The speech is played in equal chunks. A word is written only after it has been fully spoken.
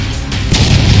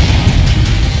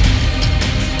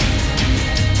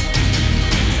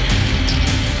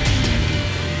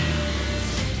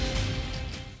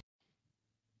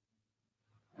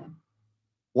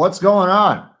What's going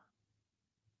on?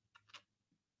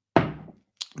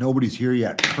 Nobody's here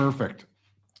yet. Perfect.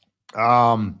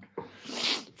 For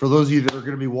those of you that are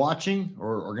going to be watching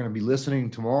or are going to be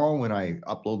listening tomorrow when I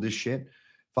upload this shit,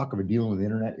 fuck, I've been dealing with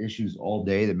internet issues all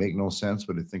day that make no sense,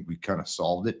 but I think we kind of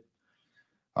solved it.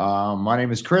 My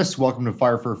name is Chris. Welcome to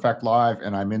Fire for Effect Live,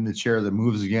 and I'm in the chair that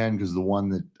moves again because the one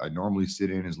that I normally sit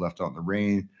in is left out in the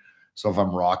rain. So if I'm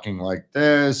rocking like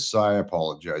this, I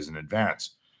apologize in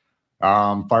advance.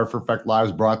 Fire for Effect Live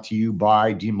is brought to you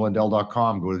by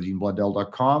DeanBlundell.com. Go to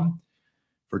DeanBlundell.com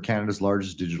for Canada's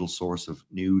largest digital source of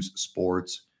news,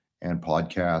 sports, and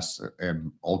podcasts,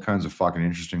 and all kinds of fucking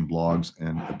interesting blogs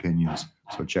and opinions.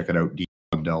 So check it out,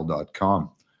 DeanBlundell.com.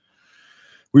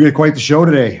 We got quite the show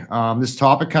today. This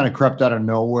topic kind of crept out of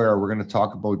nowhere. We're going to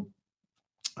talk about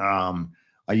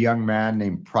a young man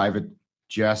named Private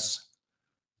Jess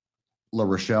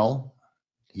LaRochelle.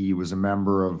 He was a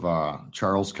member of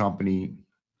Charles Company,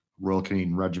 Royal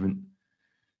Canadian Regiment,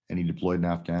 and he deployed in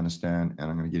Afghanistan.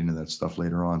 And I'm going to get into that stuff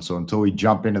later on. So until we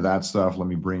jump into that stuff, let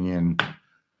me bring in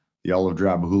the Olive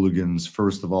Drab Hooligans.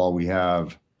 First of all, we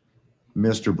have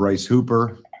Mr. Bryce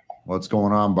Hooper. What's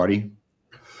going on, buddy?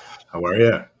 How are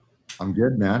you? I'm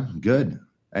good, man. Good.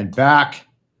 And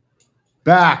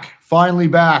finally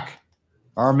back.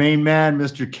 Our main man,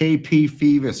 Mr. KP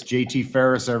Phoebus, JT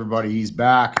Ferris, everybody. He's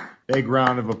back. Big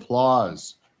round of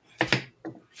applause.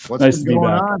 What's nice going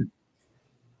on?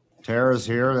 Tara's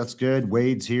here. That's good.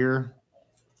 Wade's here.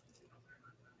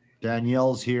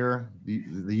 Danielle's here.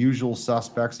 The usual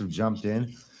suspects have jumped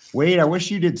in. Wade, I wish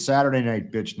you did Saturday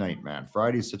night bitch night, man.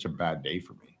 Friday's such a bad day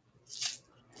for me.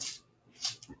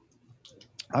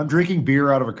 I'm drinking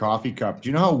beer out of a coffee cup. Do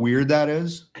you know how weird that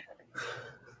is?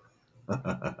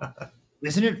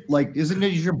 Isn't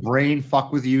it your brain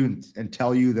fuck with you and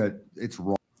tell you that it's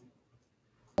wrong?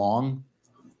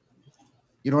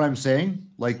 You know what I'm saying?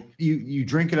 Like you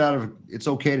drink it out of, it's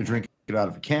okay to drink it out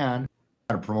of a can.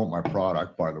 I'm going to promote my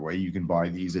product, by the way. You can buy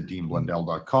these at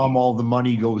DeanBlundell.com. All the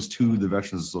money goes to the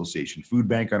Veterans Association Food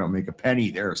Bank. I don't make a penny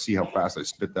there. See how fast I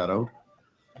spit that out?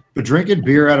 But drinking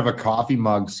beer out of a coffee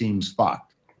mug seems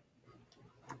fucked.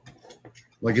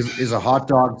 Like, is a hot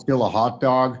dog still a hot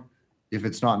dog if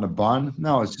it's not in a bun?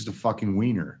 No, it's just a fucking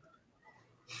wiener.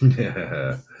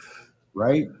 Yeah.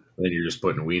 Right? Then you're just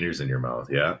putting wieners in your mouth,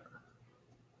 yeah.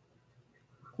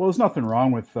 Well, there's nothing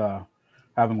wrong with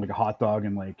having like a hot dog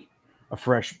and like a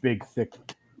fresh, big, thick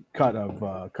cut of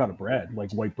bread,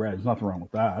 like white bread. There's nothing wrong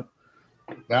with that.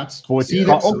 That's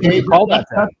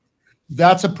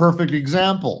that's a perfect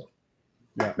example.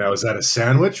 Yeah. Now, is that a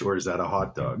sandwich or is that a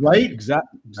hot dog? Right?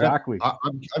 Exactly. I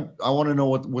want to know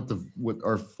what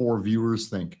our four viewers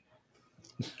think.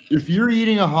 If you're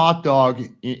eating a hot dog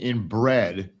in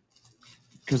bread,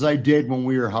 because I did when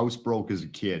we were house broke as a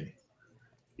kid,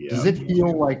 does it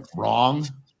feel like wrong?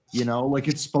 You know, like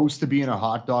it's supposed to be in a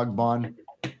hot dog bun.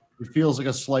 It feels like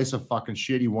a slice of fucking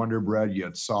shitty Wonder Bread,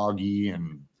 yet soggy,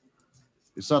 and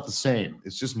it's not the same.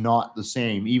 It's just not the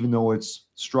same, even though it's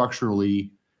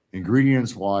structurally,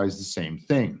 ingredients-wise, the same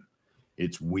thing.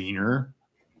 It's wiener,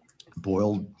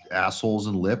 boiled assholes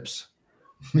and lips,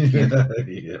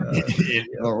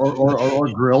 or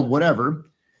grilled, whatever,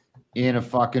 in a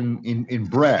fucking in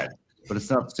bread, but it's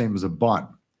not the same as a bun.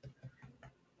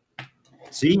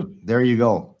 See, there you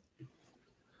go.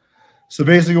 So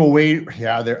basically, we'll wait.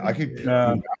 Yeah, there I could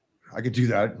do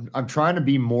that. I'm trying to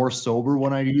be more sober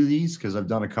when I do these because I've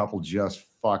done a couple just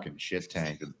fucking shit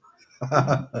tanking.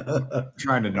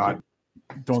 Trying to not.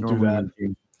 Don't do that.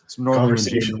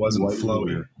 Conversation wasn't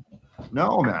flowing.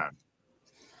 No, man.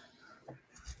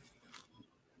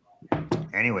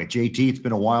 Anyway, JT, it's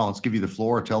been a while. Let's give you the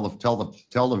floor. Tell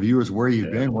the viewers where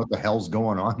you've been. What the hell's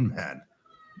going on, man?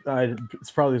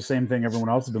 It's probably the same thing everyone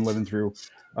else has been living through.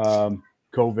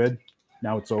 COVID.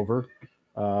 Now it's over.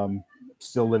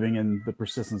 Still living in the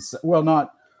persistence. Well,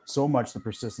 not so much the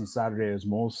persistent Saturday as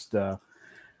most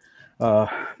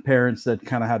parents that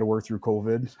kind of had to work through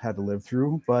COVID had to live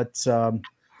through. But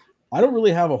I don't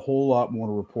really have a whole lot more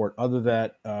to report other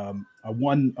than a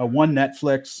one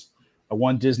Netflix, a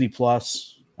one Disney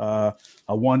Plus, a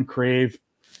one Crave,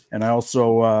 and I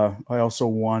also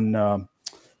won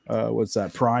what's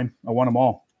that, Prime. I won them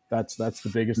all. That's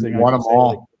the biggest thing. Won them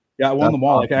all. Yeah, I won them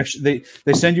all. Like, actually,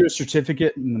 they send you a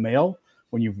certificate in the mail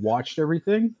when you've watched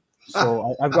everything.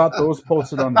 So I've got those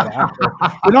posted on the back.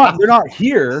 They're not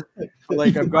here.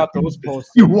 Like, I've got those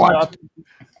posted. You watched.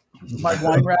 My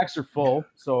wine racks are full,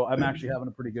 so I'm actually having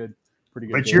a pretty good.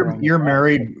 But you're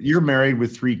married. You're married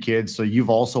with 3 kids, so you've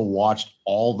also watched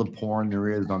all the porn there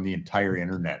is on the entire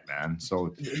internet, man.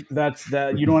 So that's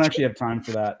that. You don't actually have time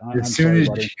for that. As soon as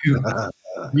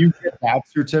You get that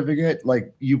certificate,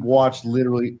 like you've watched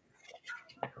literally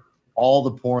all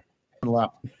the porn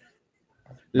left.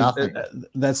 Nothing.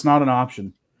 That's not an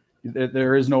option.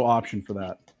 There is no option for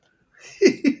that.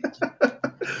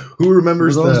 Who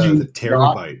remembers For those the you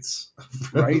terabytes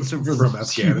right? So for from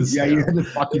those Afghanistan? yeah, you had to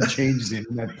fucking change the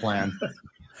internet plan.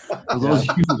 For those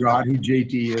of you who forgot who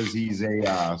JT is, he's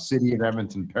a city of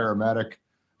Edmonton paramedic,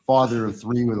 father of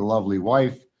 3 with a lovely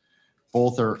wife.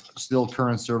 Both are still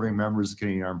current serving members of the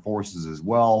Canadian Armed Forces as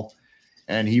well.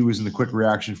 And he was in the quick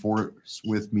reaction force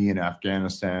with me in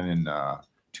Afghanistan in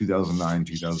 2009,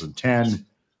 2010.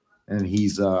 And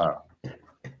he's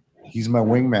my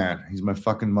wingman. He's my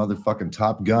fucking motherfucking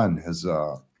Top Gun, as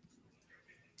I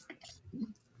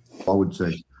would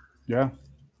say. Yeah.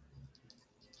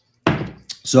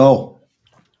 So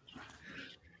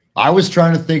I was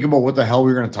trying to think about what the hell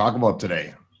we were going to talk about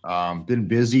today. Been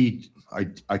busy.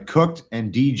 I cooked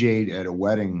and DJ'd at a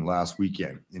wedding last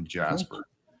weekend in Jasper.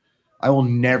 I will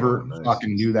never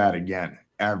fucking do that again,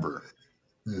 ever.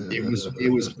 It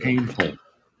was painful.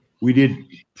 We did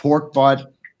pork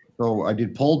butt. So I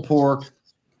did pulled pork,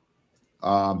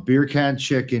 beer can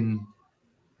chicken,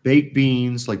 baked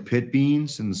beans, like pit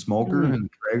beans in the smoker and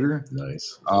Traeger.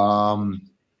 Nice.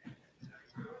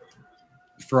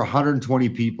 For 120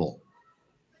 people.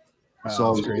 Wow,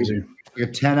 So that's crazy. A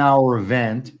 10-hour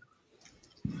event.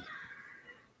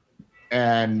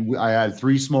 And I had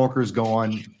 3 smokers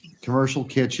going, commercial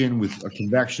kitchen with a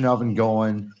convection oven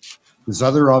going, this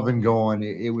other oven going.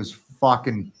 It was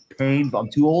fucking painful. I'm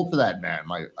too old for that, man.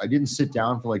 I didn't sit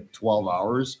down for like 12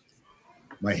 hours.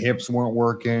 My hips weren't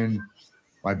working.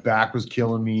 My back was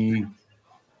killing me.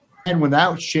 And when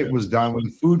that shit was done, when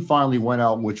the food finally went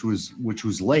out, which was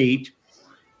late,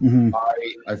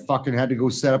 I fucking had to go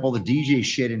set up all the DJ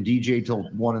shit and DJ till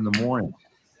 1 in the morning.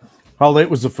 How late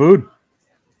was the food?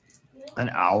 An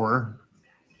hour.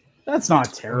 That's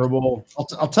not terrible.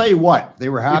 I'll tell you what, they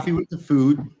were happy with the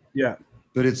food. Yeah.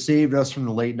 But it saved us from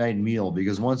the late night meal,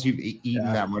 because once you've eaten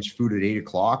that much food at 8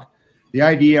 o'clock, the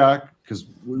idea, because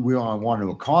we all wanted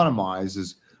to economize,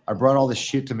 is I brought all this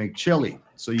shit to make chili.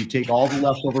 So you take all the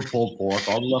leftover pulled pork,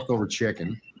 all the leftover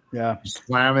chicken, you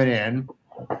slam it in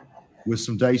with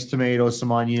some diced tomatoes,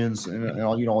 some onions, and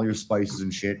all, all your spices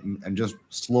and shit, and just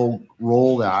slow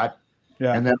roll that,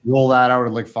 and then roll that out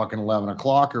at like fucking 11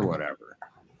 o'clock or whatever.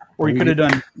 Or you could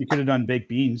have done baked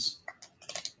beans.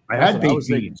 I had baked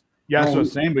beans. Yeah, that's what I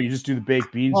was saying, but you just do the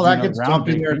baked beans. Well, that gets dumped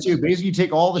in there too. Basically, you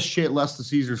take all the shit less the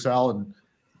Caesar salad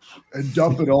and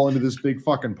dump it all into this big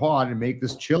fucking pot and make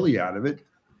this chili out of it.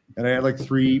 And I had like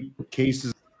 3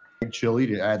 cases of chili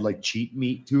to add like cheat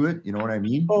meat to it. You know what I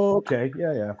mean? Oh, okay.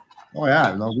 Yeah, yeah. Oh,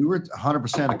 yeah. No, we were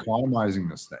 100% economizing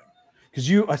this thing.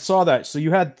 Because I saw that. So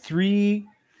you had 3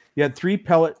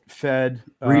 pellet fed,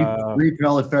 3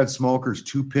 pellet fed smokers,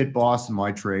 2 Pit Boss, and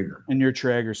my Traeger. And your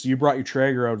Traeger. So you brought your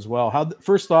Traeger out as well.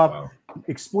 First off,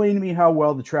 explain to me how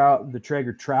well the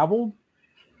Traeger traveled,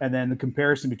 and then the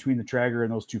comparison between the Traeger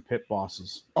and those 2 Pit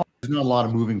Bosses. Oh, there's not a lot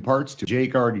of moving parts to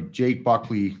it. Jake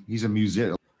Buckley, he's a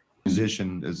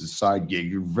musician as a side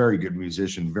gig. A very good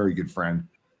musician, very good friend.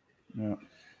 Yeah.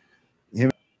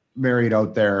 Him married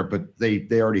out there, but they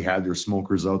already had their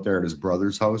smokers out there at his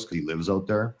brother's house because he lives out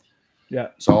there. Yeah.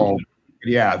 So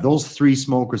yeah, those 3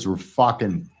 smokers were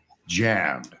fucking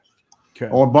jammed. Okay.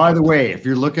 Oh, and by the way, if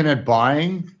you're looking at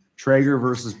buying Traeger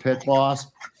versus Pit Boss,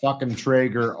 fucking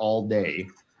Traeger all day.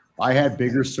 I had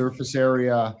bigger surface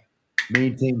area,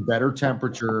 maintained better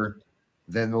temperature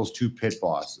than those 2 Pit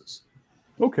Bosses.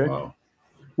 Okay. Wow.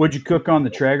 What'd you cook on the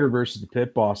Traeger versus the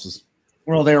Pit Bosses?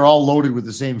 Well, they were all loaded with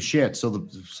the same shit. So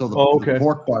the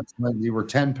pork butts, they were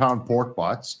 10-pound pork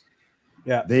butts.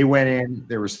 Yeah. They went in.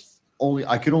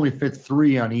 I could only fit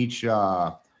 3 on each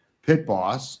Pit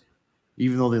Boss,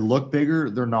 even though they look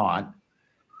bigger, they're not.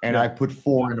 And I put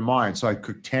 4 into mine. So I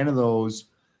cooked 10 of those.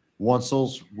 Once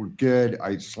those were good,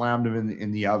 I slammed them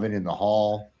in the oven in the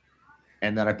hall.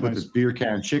 And then I put the beer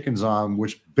can chickens on,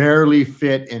 which barely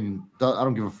fit in. I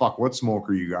don't give a fuck what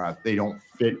smoker you got. They don't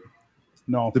fit.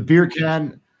 No. The beer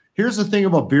can. Here's the thing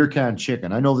about beer can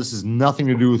chicken. I know this has nothing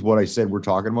to do with what I said we're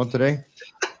talking about today.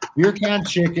 Beer can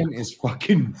chicken is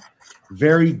fucking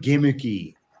very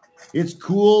gimmicky. It's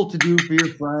cool to do for your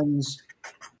friends.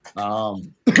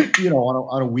 On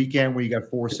a weekend where you got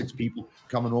 4 or 6 people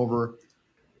coming over,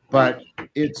 but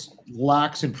it's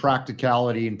lacks in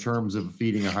practicality in terms of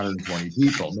feeding 120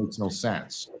 people. It makes no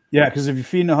sense. Yeah, because if you're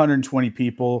feeding 120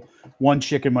 people, 1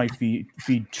 chicken might feed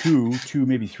 2,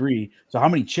 maybe 3. So how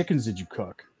many chickens did you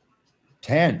cook?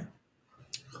 10.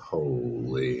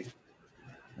 Holy.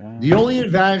 The only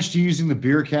advantage to using the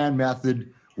beer can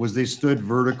method was they stood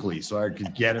vertically so I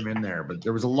could get them in there, but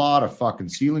there was a lot of fucking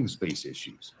ceiling space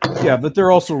issues. Yeah, but they're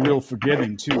also real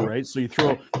forgiving too, right? So you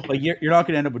throw like you're not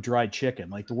going to end up with dried chicken.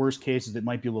 Like the worst case is it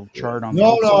might be a little charred on.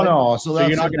 No. So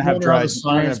you're not going to have dried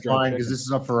science behind because this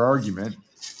is up for argument.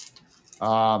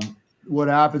 What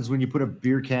happens when you put a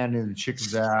beer can in the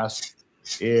chicken's ass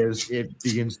is it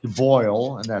begins to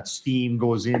boil and that steam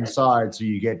goes inside, so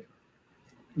you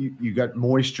got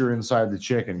moisture inside the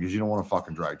chicken because you don't want a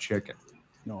fucking dry chicken.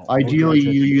 No, ideally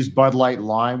you use Bud Light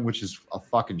Lime, which is a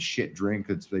fucking shit drink.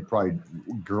 They probably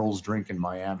girls drink in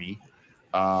Miami.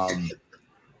 Then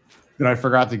I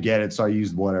forgot to get it, so I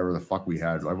used whatever the fuck we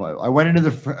had. I went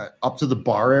into up to the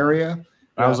bar area and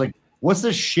I was like, what's the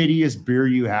shittiest beer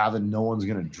you have that no one's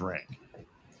gonna drink?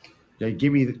 Yeah,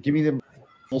 give me the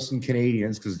Molson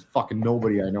Canadians, because fucking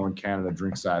nobody I know in Canada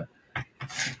drinks that. I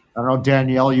don't know,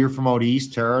 Danielle, you're from out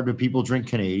east. Tara, do people drink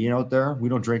Canadian out there? We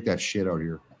don't drink that shit out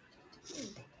here.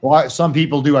 Well, some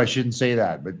people do. I shouldn't say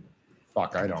that, but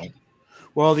fuck, I don't.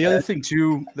 Well, the other thing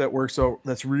too that works out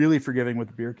that's really forgiving with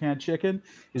the beer can chicken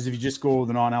is if you just go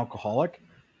with a non-alcoholic.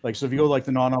 Like, so if you go like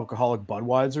the non-alcoholic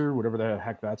Budweiser, whatever the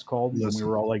heck that's called, and we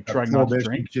were all like trying not to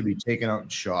drink, should be taken out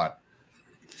and shot.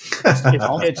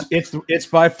 It's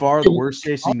by far the worst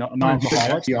tasting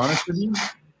non-alcoholic. To be honest with you,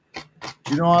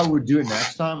 you know how I would do it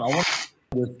next time? I want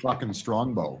with fucking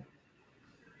Strongbow.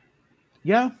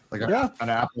 Yeah, like an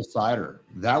apple cider.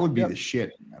 That would be the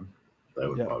shit, man. That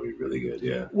would probably be really good.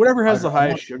 Yeah. Whatever has the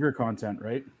highest sugar content,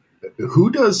 right? Who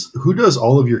does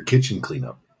all of your kitchen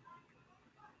cleanup?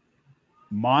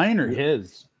 Mine or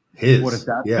his? His. What is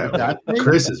that? Yeah,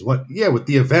 Chris's. What? Yeah, with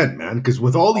the event, man. Because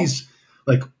with all these,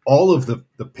 like all of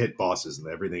the pit bosses and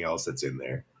everything else that's in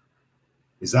there,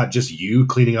 is that just you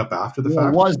cleaning up after the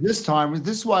fact? It was this time.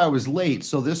 This is why I was late.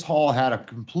 So this hall had a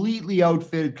completely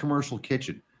outfitted commercial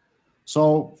kitchen.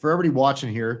 So for everybody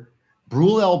watching here,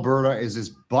 Brule, Alberta is this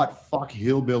butt-fuck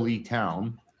hillbilly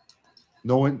town.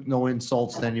 No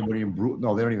insults to anybody in Brule.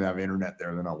 No, they don't even have internet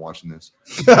there. They're not watching this.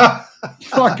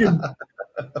 Fucking,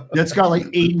 it's got like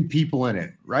 80 people in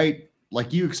it, right?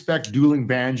 Like you expect dueling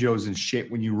banjos and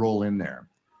shit when you roll in there.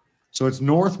 So it's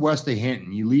northwest of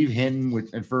Hinton. You leave Hinton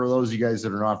and for those of you guys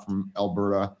that are not from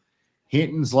Alberta,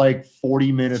 Hinton's like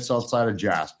 40 minutes outside of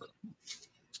Jasper.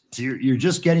 So you're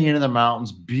just getting into the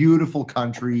mountains, beautiful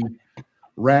country,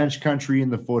 ranch country in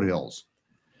the foothills.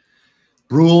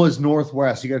 Brule is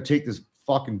northwest. You got to take this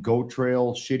fucking goat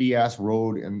trail, shitty ass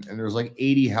road, and there's like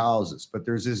 80 houses. But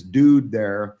there's this dude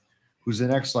there who's an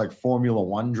ex like Formula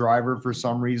One driver for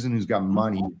some reason who's got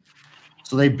money.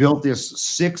 So they built this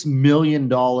 $6 million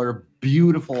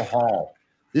beautiful hall.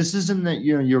 This isn't that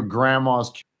your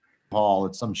grandma's hall.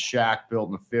 It's some shack built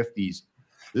in the 50s.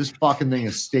 This fucking thing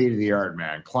is state of the art,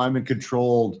 man. Climate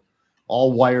controlled,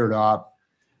 all wired up,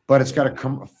 but it's got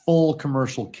a full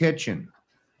commercial kitchen.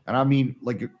 And I mean,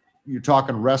 like you're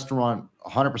talking restaurant,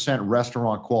 100%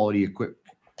 restaurant quality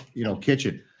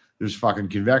kitchen. There's fucking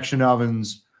convection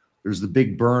ovens. There's the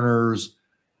big burners,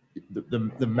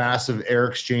 the massive air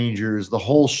exchangers, the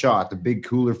whole shot, the big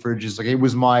cooler fridges. Like it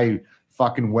was my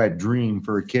fucking wet dream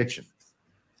for a kitchen.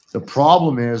 The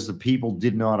problem is the people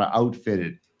did not outfit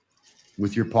it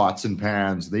with your pots and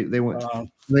pans. They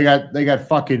got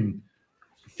fucking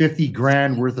 50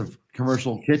 grand worth of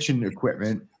commercial kitchen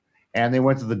equipment, and they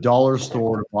went to the dollar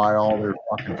store to buy all their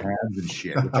fucking pans and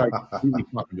shit, which I completely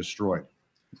fucking destroyed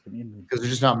because they're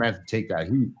just not meant to take that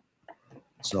heat.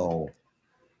 So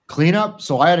clean up.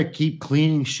 So I had to keep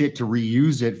cleaning shit to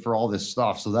reuse it for all this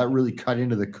stuff. So that really cut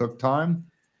into the cook time.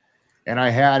 And I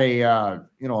had a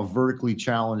vertically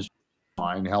challenged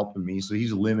mind helping me. So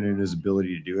he's limited in his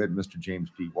ability to do it. Mr.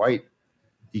 James P. White,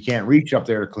 he can't reach up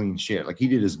there to clean shit. Like he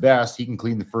did his best. He can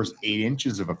clean the first 8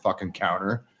 inches of a fucking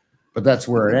counter, but that's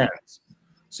where it ends.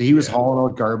 So he was hauling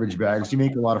out garbage bags. You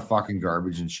make a lot of fucking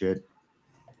garbage and shit.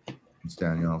 What's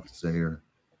Danielle to say here?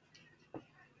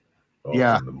 Oh,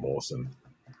 yeah. The Molson.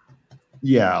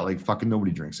 Yeah, like fucking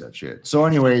nobody drinks that shit. So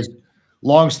anyways,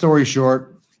 long story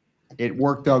short, it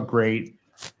worked out great.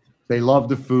 They loved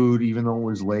the food, even though it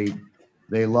was late.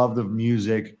 They loved the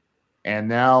music. And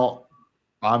now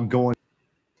I'm going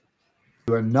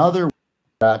to another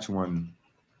batch one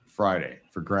Friday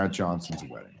for Grant Johnson's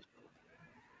wedding.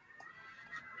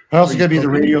 I'm also going to be at the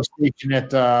radio station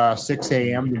at 6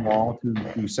 a.m. tomorrow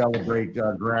to celebrate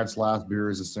Grant's last beer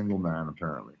as a single man,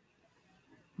 apparently.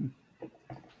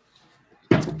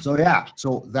 So yeah,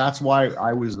 so that's why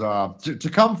I was to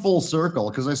come full circle,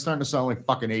 because I starting to sound like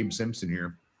fucking Abe Simpson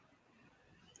here.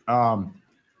 I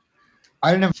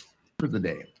didn't have for the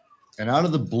day, and out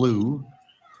of the blue,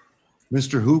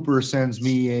 Mr. Hooper sends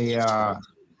me a.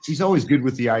 He's always good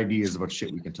with the ideas about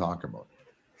shit we can talk about.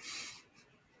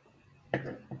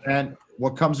 And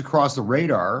what comes across the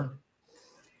radar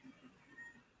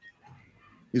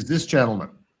is this gentleman.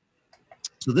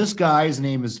 So this guy's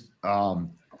name is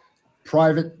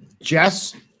Private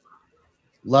Jess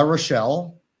La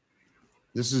Rochelle.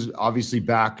 This is obviously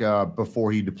back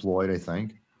before he deployed, I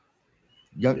think.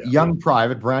 Young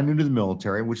private, brand new to the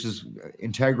military, which is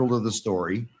integral to the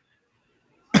story.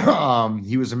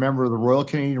 He was a member of the Royal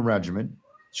Canadian Regiment,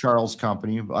 Charles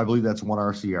Company. I believe that's 1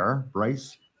 RCR.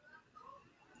 Bryce?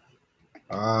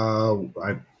 I'm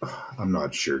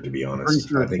not sure, to be honest.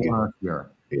 Sure I think 1 RCR.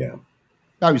 Yeah.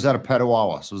 No, he was out of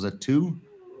Petawawa. So was that 2?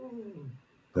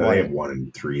 I have 1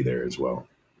 and 3 there as well.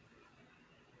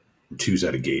 2's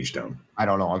out of Gagetown. I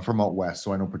don't know. I'm from out west,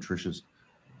 so I know Patricia's.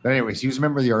 But anyways, he was a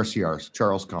member of the RCRs,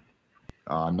 Charles Company.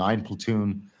 9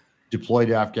 platoon, deployed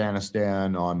to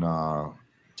Afghanistan on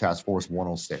Task Force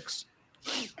 106.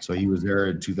 So he was there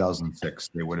in 2006.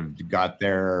 They would have got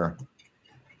there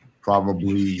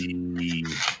probably 2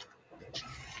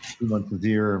 months of the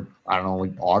year. I don't know,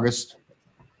 like August.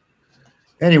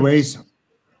 Anyways,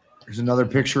 here's another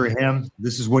picture of him.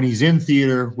 This is when he's in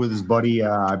theater with his buddy.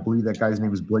 I believe that guy's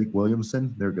name is Blake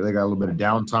Williamson. They got a little bit of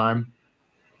downtime.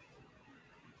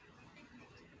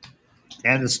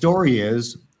 And the story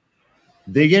is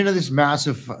they get into this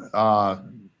massive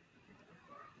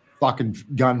fucking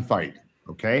gunfight.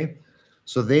 Okay.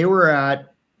 So they were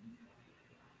at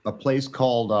a place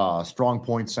called Strong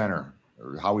Point Center,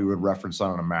 or how we would reference that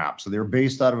on a map. So they were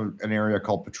based out of an area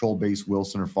called Patrol Base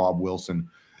Wilson or FOB Wilson,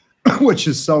 which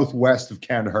is southwest of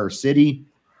Kandahar City.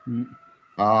 And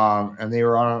they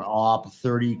were on an op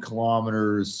 30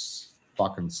 kilometers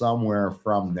fucking somewhere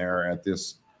from there at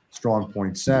this Strong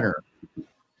Point Center.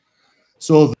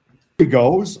 So it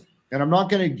goes, and I'm not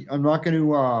gonna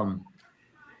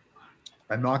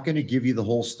give you the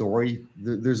whole story.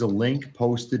 There's a link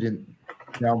posted in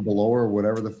down below or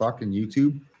whatever the fuck in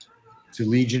YouTube to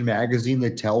Legion magazine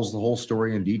that tells the whole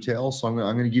story in detail. So I'm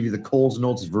gonna give you the Coles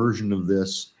Notes version of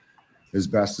this as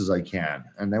best as I can,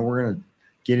 and then we're gonna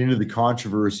get into the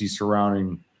controversy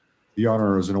surrounding the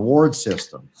honors and award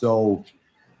system. So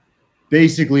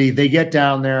basically, they get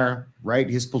down there, right?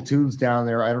 His platoon's down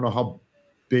there. I don't know how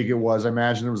big it was. I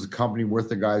imagine there was a company worth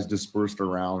of guys dispersed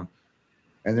around,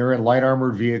 and they're in light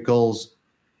armored vehicles,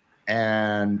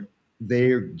 and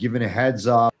they're given a heads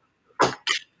up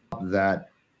that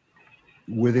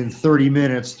within 30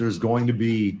 minutes there's going to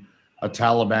be a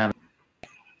Taliban.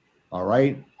 All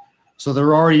right. So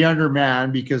they're already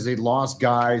undermanned because they lost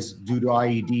guys due to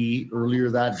IED earlier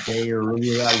that day or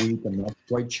earlier that week. I'm not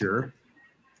quite sure.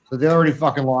 So they already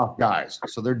fucking lost guys.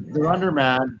 So they're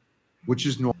undermanned, which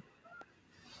is normal.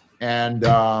 And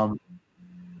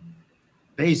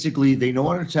basically, they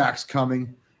know an attack's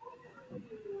coming.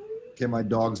 Okay, my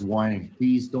dog's whining.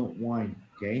 Please don't whine.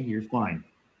 Okay, you're fine.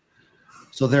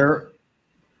 So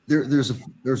there's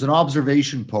an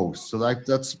observation post. So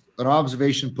that's an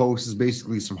observation post is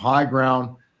basically some high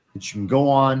ground that you can go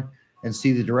on and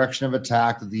see the direction of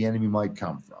attack that the enemy might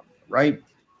come from, right?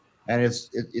 And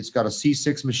it's got a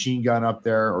C6 machine gun up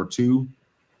there or 2,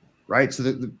 right? So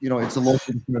that it's a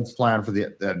local defense plan for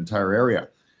that entire area.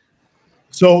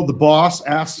 So the boss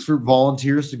asks for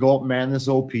volunteers to go up and man this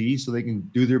OP so they can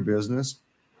do their business.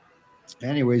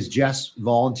 Anyways, Jess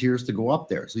volunteers to go up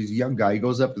there. So he's a young guy. He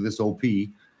goes up to this OP,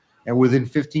 and within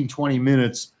 15, 20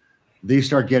 minutes, they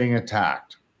start getting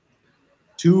attacked.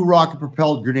 2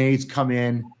 rocket-propelled grenades come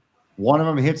in. One of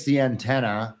them hits the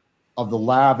antenna of the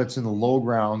lab that's in the low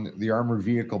ground, the armored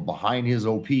vehicle behind his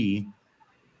OP,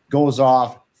 goes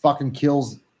off, fucking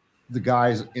kills the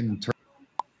guys in the turret.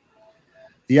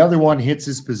 The other one hits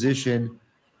his position,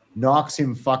 knocks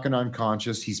him fucking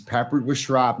unconscious. He's peppered with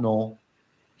shrapnel.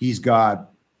 He's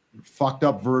got fucked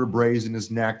up vertebrae in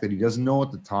his neck that he doesn't know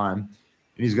at the time.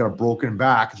 And he's got a broken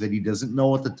back that he doesn't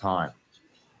know at the time.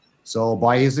 So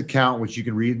by his account, which you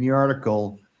can read in the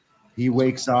article, he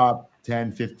wakes up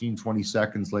 10, 15, 20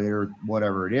 seconds later,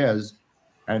 whatever it is,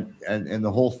 and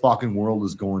the whole fucking world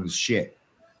is going to shit.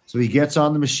 So he gets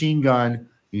on the machine gun, and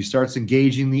he starts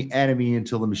engaging the enemy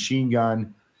until the machine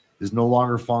gun is no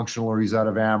longer functional or he's out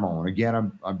of ammo. And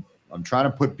again, I'm trying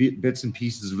to put bits and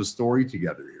pieces of a story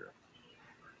together here.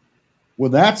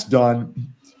 When that's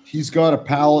done, he's got a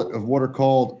pallet of what are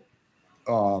called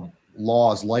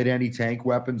LAWs, light anti-tank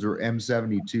weapons, or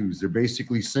M72s. They're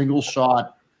basically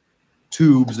single-shot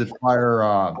tubes that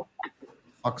fire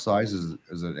fuck size is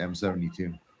an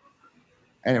M72.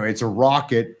 Anyway, it's a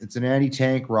rocket. It's an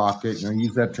anti-tank rocket, and I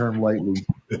use that term lightly.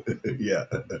 Yeah.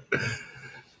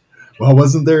 Well,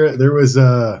 wasn't there was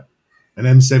an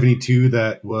M72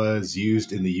 that was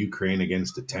used in the Ukraine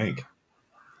against a tank?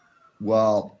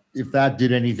 Well, if that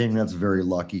did anything, that's very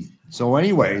lucky. So,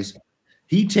 anyways,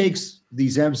 he takes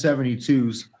these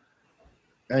M72s,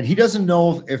 and he doesn't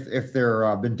know if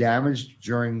they're been damaged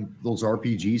during those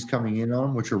RPGs coming in on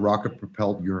them, which are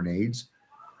rocket-propelled grenades.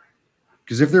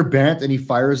 Because if they're bent and he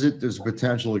fires it, there's a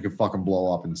potential it could fucking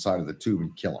blow up inside of the tube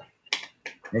and kill him.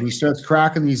 And he starts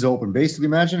cracking these open. Basically,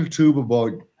 imagine a tube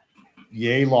about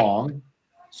yay long.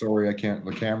 Sorry, I can't.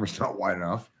 The camera's not wide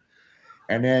enough.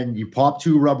 And then you pop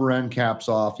 2 rubber end caps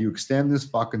off. You extend this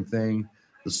fucking thing.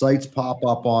 The sights pop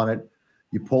up on it.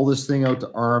 You pull this thing out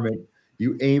to arm it.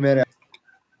 You aim it at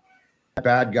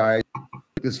bad guys.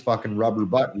 This fucking rubber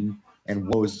button and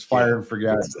was fire and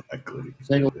forget. Exactly.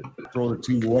 Single, throw the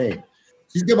tube away.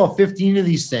 So he's got about 15 of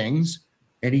these things,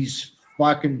 and he's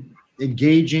fucking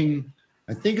engaging.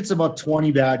 I think it's about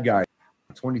 20 bad guys,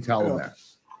 20 Taliban,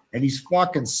 and he's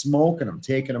fucking smoking them,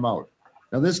 taking them out.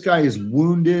 Now this guy is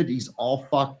wounded. He's all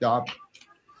fucked up.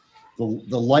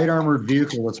 The light armored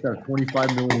vehicle that's got a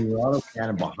 25 millimeter auto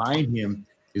cannon behind him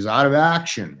is out of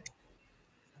action.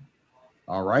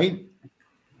 All right.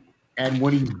 And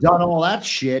when he's done all that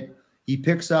shit, he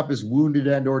picks up his wounded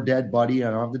and or dead buddy. I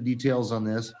don't have the details on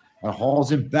this, and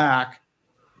hauls him back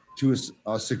to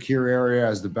a secure area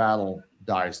as the battle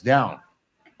dies down.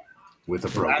 With a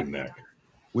broken neck.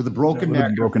 With a broken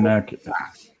neck. Broken neck.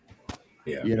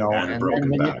 Yeah. You know, and a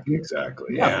broken back.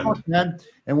 Exactly. Yeah.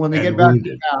 And when they get back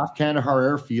to Kandahar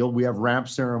Airfield, we have ramp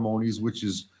ceremonies, which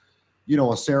is, you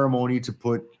know, a ceremony to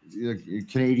put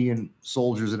Canadian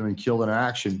soldiers that have been killed in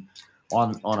action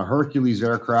on a Hercules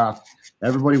aircraft.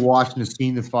 Everybody watching has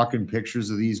seen the fucking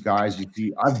pictures of these guys. You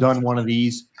see, I've done one of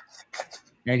these,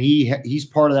 and he's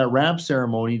part of that ramp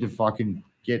ceremony to fucking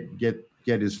get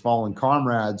his fallen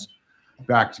comrades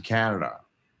back to Canada.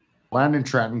 Land in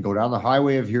Trenton, go down the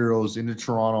Highway of Heroes into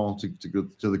Toronto to go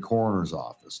to the coroner's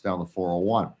office down the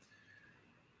 401.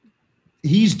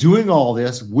 He's doing all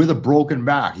this with a broken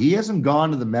back. He hasn't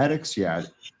gone to the medics yet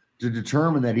to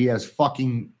determine that he has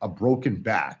fucking a broken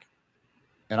back.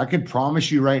 And I can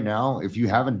promise you right now, if you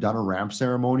haven't done a ramp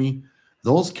ceremony,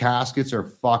 those caskets are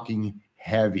fucking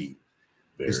heavy.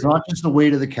 It's not just the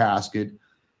weight of the casket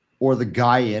or the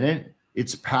guy in it.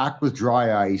 It's packed with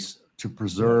dry ice to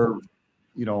preserve,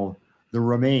 you know, the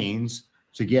remains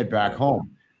to get back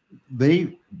home.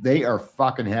 They are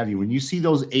fucking heavy. When you see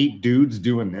those 8 dudes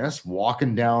doing this,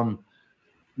 walking down,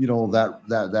 you know,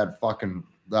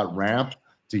 that ramp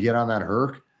to get on that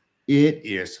Herc, it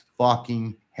is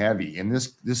fucking heavy. And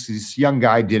this young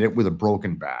guy did it with a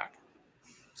broken back.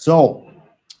 So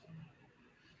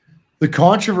the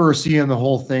controversy in the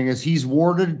whole thing is he's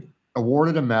awarded a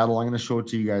medal. I'm going to show it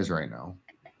to you guys right now.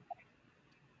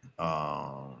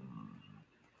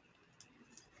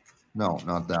 No,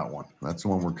 not that one. That's the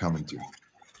one we're coming to.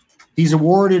 He's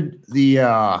awarded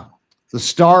the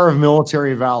Star of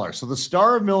Military Valor. So the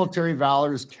Star of Military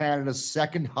Valor is Canada's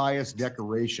second highest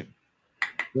decoration.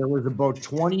 There was about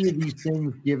 20 of these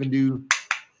things given to.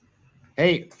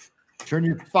 Hey, turn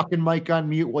your fucking mic on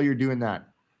mute while you're doing that.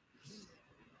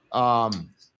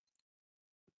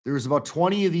 There was about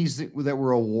 20 of these that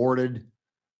were awarded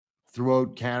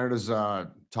throughout Canada's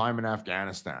time in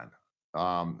Afghanistan.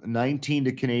 19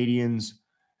 to Canadians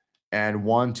and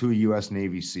 1 to a U.S.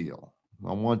 Navy SEAL.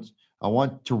 I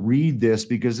want to read this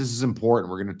because this is important.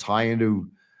 We're going to tie into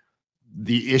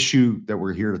the issue that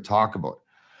we're here to talk about.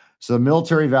 So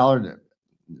military valor,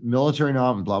 military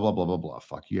nom, blah, blah, blah, blah, blah.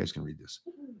 Fuck, you guys can read this.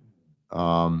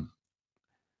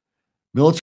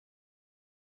 Military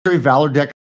valor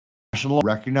declaration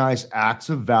recognize acts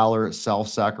of valor,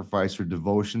 self-sacrifice, or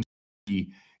devotion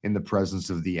in the presence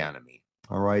of the enemy.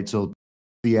 All right, so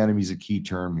the enemy is a key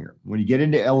term here. When you get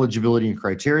into eligibility and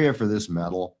criteria for this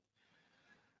medal,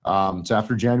 it's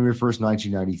after January 1st,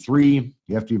 1993.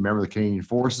 You have to be a member of the Canadian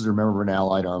Forces or a member of an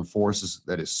allied armed forces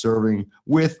that is serving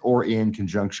with or in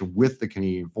conjunction with the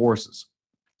Canadian Forces.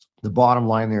 The bottom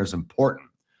line there is important.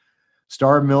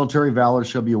 Star of Military Valor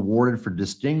shall be awarded for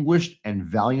distinguished and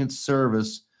valiant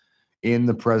service in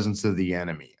the presence of the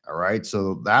enemy. All right,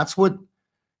 so that's what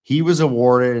he was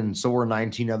awarded, and so were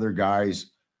 19 other guys.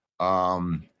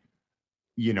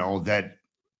 You know, that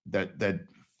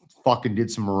fucking did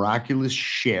some miraculous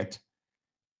shit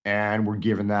and were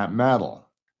given that medal.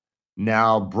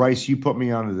 Now, Bryce, you put me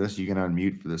onto this. You can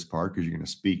unmute for this part because you're going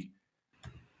to speak.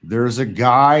 There's a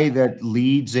guy that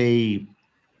leads an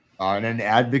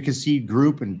advocacy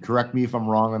group, and correct me if I'm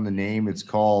wrong on the name. It's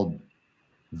called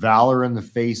Valor in the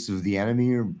Face of the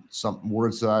Enemy, or some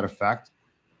words to that effect.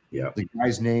 Yeah. The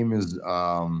guy's name is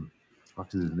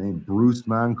what's his name? Bruce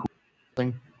Mann. I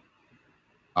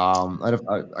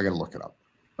gotta look it up.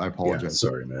 I apologize. Yeah,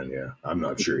 sorry, man. Yeah, I'm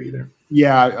not sure either.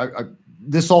 Yeah,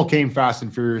 this all came fast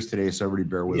and furious today, so everybody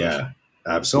bear with us.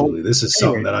 Absolutely. So This is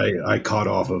something anyway, that I caught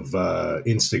off of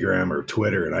Instagram or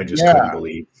Twitter, and I just yeah.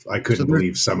 So couldn't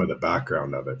believe some of the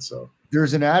background of it. So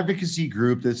there's an advocacy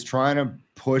group that's trying to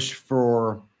push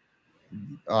for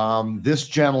this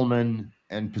gentleman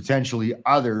and potentially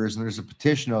others, and there's a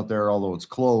petition out there, although it's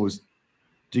closed,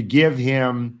 to give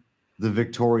him the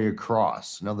Victoria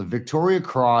Cross. Now, the Victoria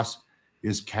Cross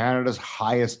is Canada's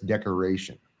highest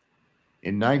decoration.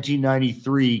 In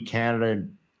 1993, Canada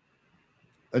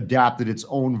adapted its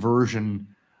own version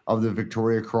of the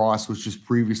Victoria Cross, which was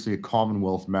previously a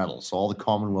Commonwealth medal. So all the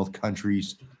Commonwealth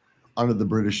countries under the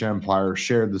British Empire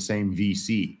shared the same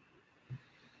VC.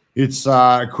 It's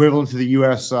equivalent to the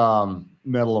U.S.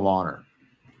 Medal of Honor,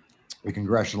 the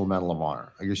Congressional Medal of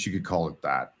Honor. I guess you could call it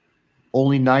that.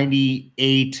 Only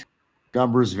 98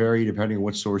 numbers vary depending on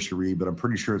which source you read, but I'm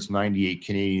pretty sure it's 98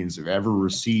 Canadians have ever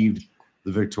received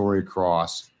the Victoria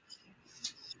Cross,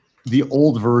 the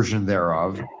old version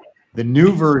thereof. The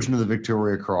new version of the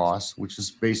Victoria Cross, which is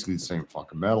basically the same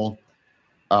fucking medal,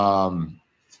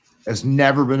 has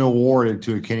never been awarded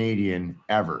to a Canadian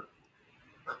ever.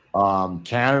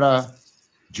 Canada,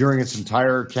 during its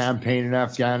entire campaign in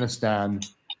Afghanistan,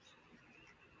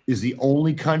 is the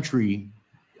only country,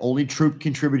 only troop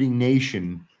contributing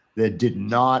nation that did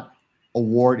not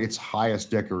award its highest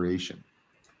decoration.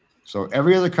 So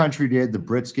every other country did. The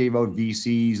Brits gave out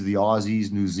VCs, the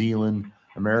Aussies, New Zealand,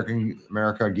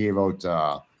 America gave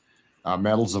out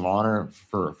medals of honor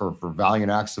for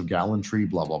valiant acts of gallantry,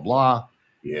 blah, blah, blah.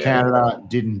 yeah, Canada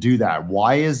didn't do that.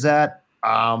 Why is that?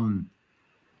 I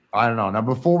don't know. Now,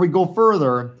 before we go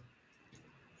further,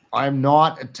 I'm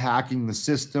not attacking the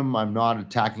system. I'm not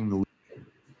attacking the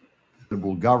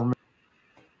Liberal government.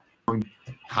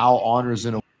 How honors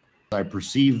and I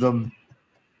perceive them,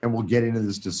 and we'll get into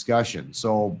this discussion.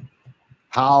 So,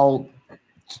 how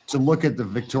to look at the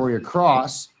Victoria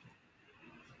Cross,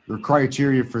 the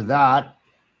criteria for that,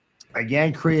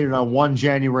 again, created on 1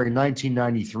 January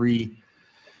 1993.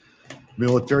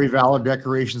 Military valor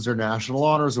decorations are national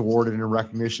honors awarded in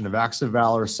recognition of acts of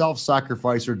valor,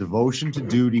 self-sacrifice, or devotion to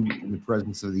duty in the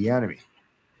presence of the enemy.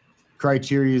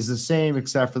 Criteria is the same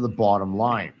except for the bottom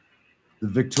line. The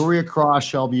Victoria Cross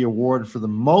shall be awarded for the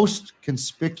most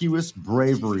conspicuous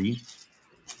bravery,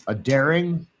 a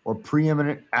daring or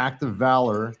preeminent act of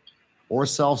valor, or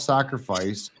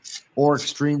self-sacrifice, or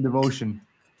extreme devotion.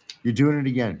 You're doing it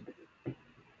again.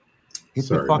 Hit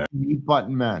sorry, the fucking mute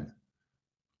button, man.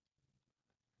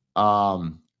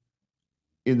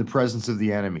 In the presence of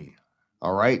the enemy.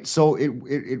 All right. So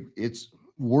it's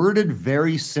worded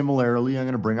very similarly. I'm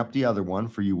going to bring up the other one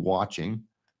for you watching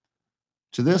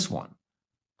to this one.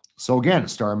 So again,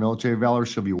 Star Military Valor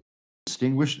shall be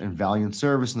distinguished and valiant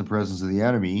service in the presence of the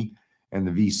enemy. And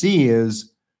the VC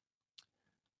is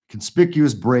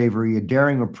conspicuous bravery, a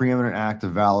daring or preeminent act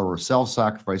of valor or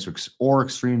self-sacrifice or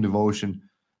extreme devotion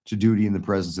to duty in the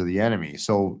presence of the enemy.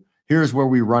 So here's where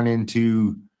we run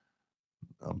into,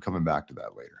 I'm coming back to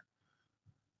that later.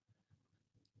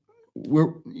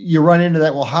 You run into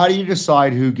that. Well, how do you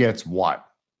decide who gets what?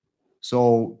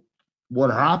 So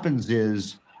what happens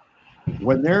is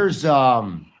when there's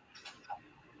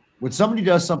when somebody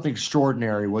does something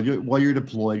extraordinary while you're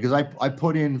deployed, because I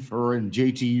put in for, and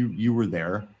JT, you were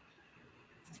there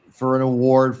for an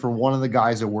award for one of the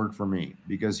guys that worked for me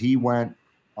because he went,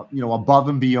 above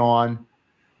and beyond,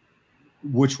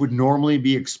 which would normally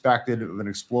be expected of an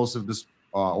explosive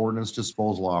ordnance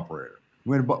disposal operator. He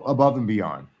went above and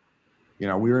beyond. We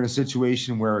were in a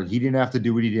situation where he didn't have to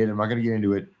do what he did. I'm not going to get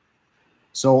into it.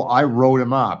 So I wrote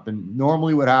him up. And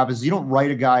normally what happens is you don't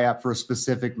write a guy up for a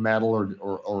specific medal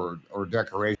or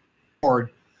decoration.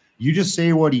 Or you just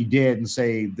say what he did and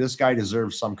say, this guy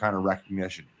deserves some kind of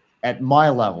recognition at my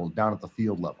level, down at the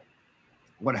field level.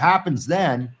 What happens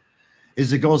then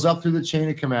is it goes up through the chain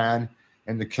of command,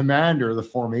 and the commander, the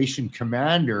formation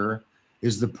commander,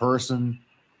 is the person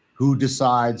who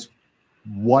decides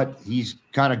what he's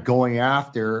kind of going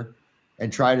after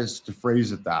and try to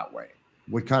phrase it that way,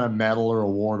 what kind of medal or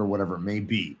award or whatever it may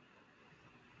be.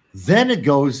 Then it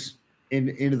goes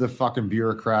into the fucking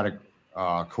bureaucratic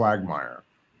quagmire.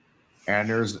 And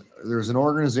there's an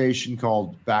organization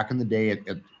called, back in the day at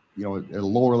a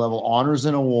lower level, Honors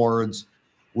and Awards,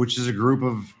 which is a group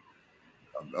of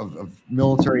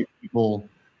military people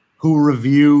who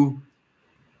review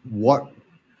what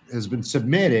has been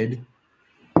submitted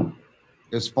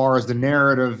as far as the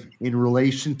narrative in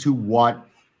relation to what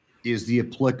is the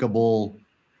applicable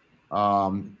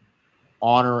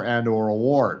honor and or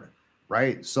award,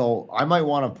 right? So I might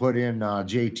want to put in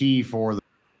JT for the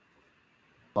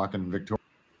fucking Victoria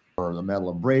or the Medal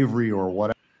of Bravery or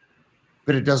whatever,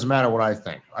 but it doesn't matter what I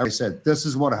think. I said, this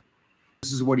is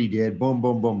this is what he did. Boom,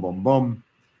 boom, boom, boom, boom.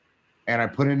 And I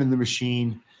put it in the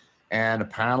machine, and a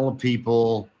panel of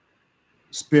people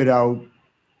spit out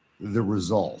the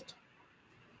result.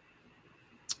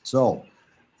 So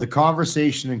the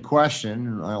conversation in question,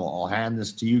 and I'll hand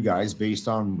this to you guys based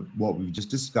on what we've just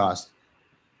discussed.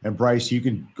 And Bryce, you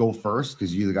can go first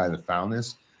because you're the guy that found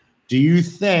this. Do you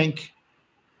think,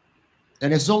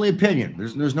 and it's only opinion,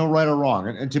 there's no right or wrong.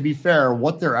 And to be fair,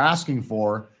 what they're asking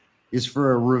for is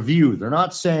for a review. They're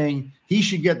not saying he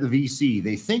should get the VC.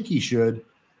 They think he should,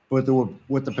 but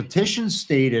what the petition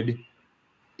stated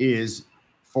is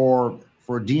for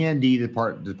DND,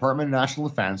 Department of National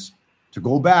Defense, to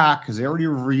go back, because they already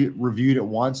reviewed it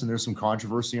once, and there's some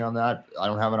controversy on that. I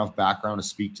don't have enough background to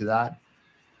speak to that.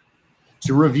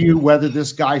 To review whether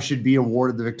this guy should be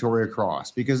awarded the Victoria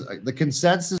Cross, because the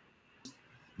consensus,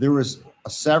 there was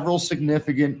several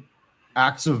significant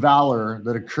acts of valor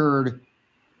that occurred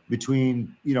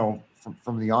between,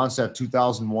 from the onset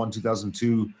 2001,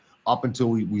 2002, up until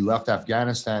we left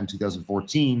Afghanistan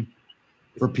 2014,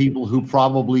 for people who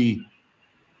probably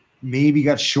maybe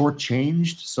got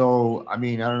shortchanged. So, I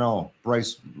mean, I don't know.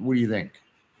 Bryce, what do you think?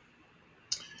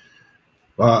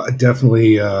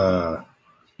 Definitely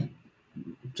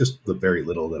just the very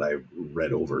little that I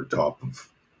read over top of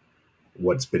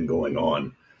what's been going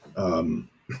on.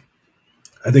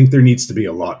 I think there needs to be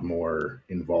a lot more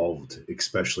involved,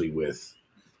 especially with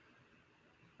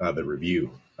the review.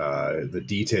 The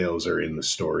details are in the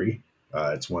story.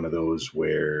 It's one of those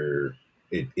where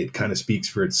it kind of speaks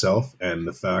for itself, and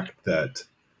the fact that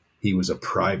he was a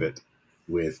private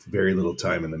with very little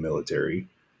time in the military,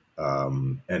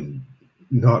 and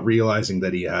not realizing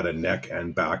that he had a neck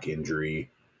and back injury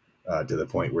to the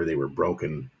point where they were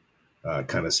broken,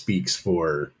 kind of speaks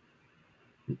for,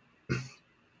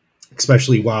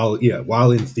 especially while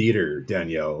in theater,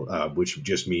 Danielle, which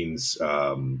just means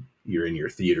you're in your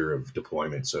theater of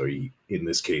deployment. So in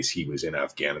this case, he was in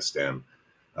Afghanistan.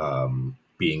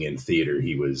 Being in theater,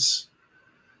 he was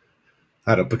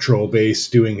at a patrol base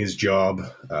doing his job,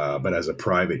 but as a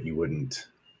private, you wouldn't.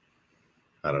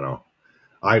 I don't know.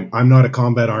 I'm not a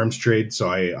combat arms trade, so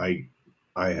I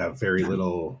have very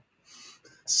little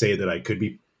say that I could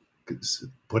be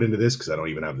put into this, because I don't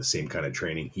even have the same kind of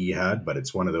training he had. But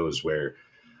it's one of those where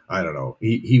I don't know.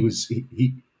 He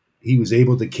was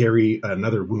able to carry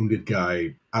another wounded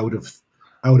guy out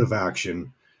of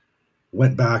action,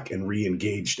 went back and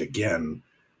re-engaged again.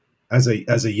 As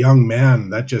a young man,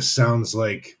 that just sounds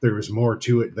like there's more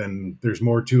to it than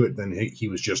he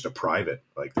was just a private.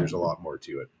 Like, there's a lot more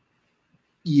to it.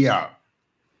 Yeah.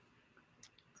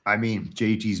 I mean,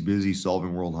 JT's busy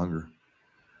solving world hunger.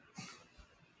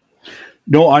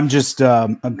 No, I'm just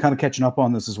I'm kind of catching up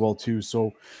on this as well too.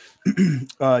 So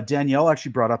Danielle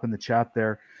actually brought up in the chat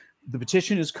there, the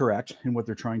petition is correct in what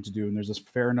they're trying to do, and there's a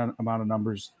fair amount of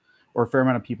numbers, or a fair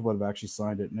amount of people that have actually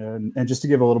signed it. And just to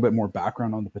give a little bit more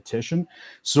background on the petition,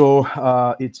 so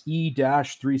it's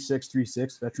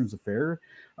E-3636 Veterans Affairs.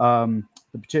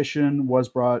 The petition was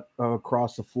brought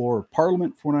across the floor of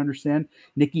Parliament, from what I understand.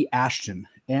 Nikki Ashton,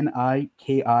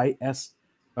 Nikis,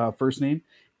 first name,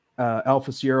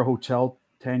 Alpha Sierra Hotel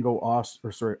Tango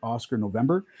Oscar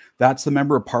November. That's the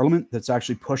member of Parliament that's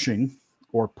actually pushed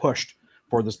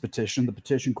for this petition. The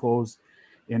petition closed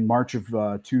in March of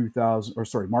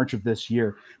March of this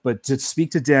year. But to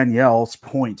speak to Danielle's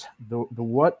point,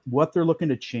 what they're looking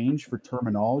to change for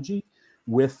terminology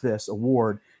with this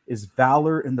award is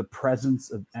valor in the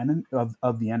presence of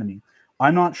the enemy.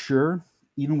 I'm not sure,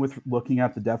 even with looking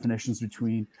at the definitions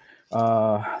between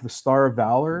the Star of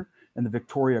Valor and the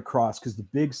Victoria Cross, because the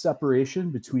big separation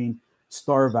between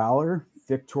Star of Valor,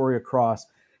 Victoria Cross,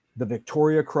 the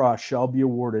Victoria Cross shall be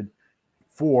awarded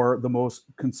for the most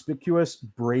conspicuous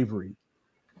bravery.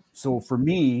 So for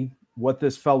me, what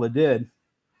this fella did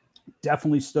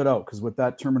definitely stood out, because with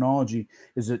that terminology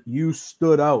is that you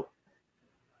stood out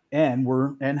and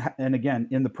were and again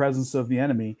in the presence of the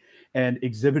enemy and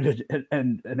exhibited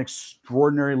an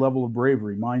extraordinary level of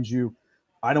bravery. Mind you,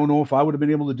 I don't know if I would have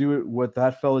been able to do it what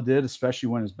that fella did, especially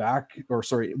when his back,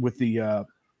 with the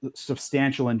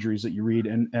substantial injuries that you read,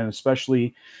 and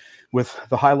especially with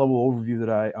the high level overview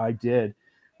that I did,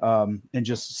 and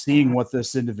just seeing what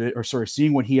this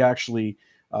seeing what he actually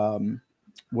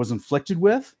was inflicted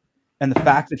with, and the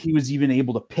fact that he was even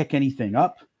able to pick anything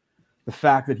up, the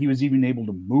fact that he was even able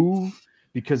to move,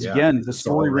 because again, the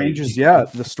story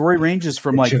ranges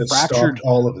from like fractured,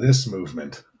 all of this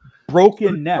movement,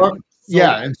 broken neck.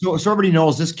 And so everybody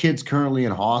knows this kid's currently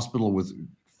in hospital with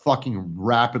fucking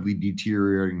rapidly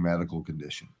deteriorating medical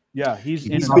condition. Yeah, he's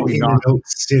been in and out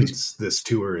since this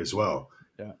tour as well.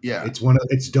 Yeah.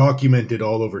 It's documented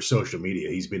all over social media.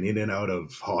 He's been in and out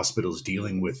of hospitals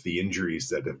dealing with the injuries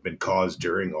that have been caused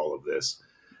during all of this.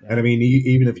 Yeah. And I mean,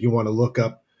 even if you want to look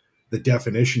up the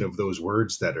definition of those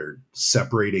words that are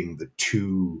separating the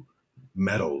two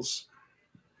metals,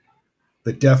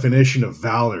 the definition of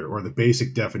valor, or the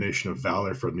basic definition of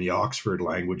valor from the Oxford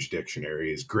Language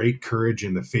Dictionary, is great courage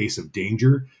in the face of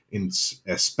danger,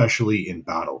 especially in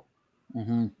battle.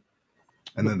 Mm-hmm.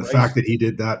 And then the fact that he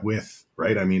did that with,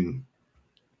 right? I mean,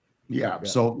 yeah.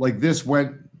 So like this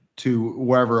went to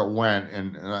wherever it went,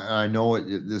 and I know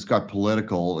this got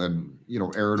political, and you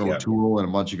know, Aaron O'Toole and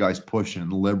a bunch of guys pushing,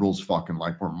 and the liberals fucking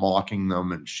like were mocking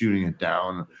them and shooting it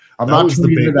down. I'm not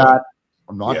turning into that.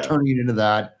 I'm not turning into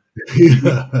that.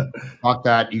 Fuck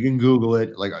that. You can Google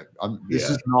it. Like, this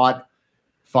is not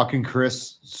fucking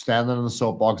Chris standing on the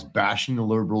soapbox bashing the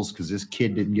liberals because this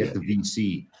kid didn't get the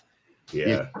VC.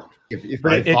 Yeah.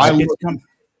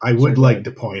 I would like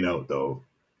to point out, though,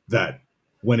 that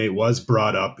when it was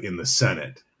brought up in the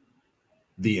Senate,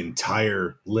 the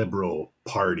entire Liberal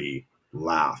Party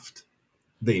laughed.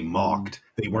 They mocked.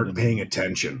 They weren't paying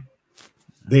attention.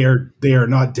 They are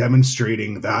not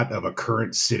demonstrating that of a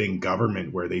current sitting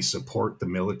government where they support the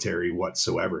military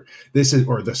whatsoever. This is,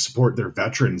 or the support their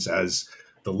veterans, as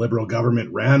the Liberal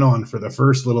government ran on for the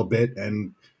first little bit,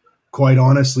 and quite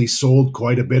honestly sold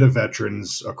quite a bit of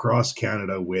veterans across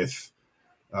Canada with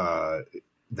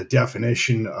the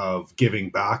definition of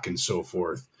giving back and so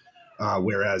forth.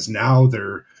 Whereas now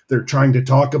they're trying to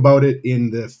talk about it in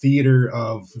the theater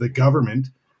of the government,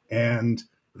 and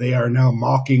they are now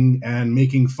mocking and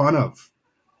making fun of.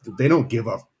 They don't give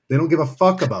a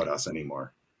fuck about us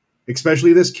anymore.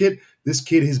 Especially this kid. This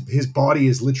kid, his body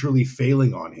is literally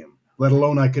failing on him. Let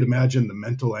alone, I could imagine the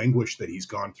mental anguish that he's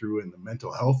gone through and the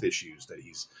mental health issues that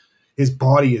his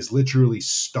body is literally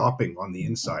stopping on the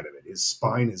inside of it. His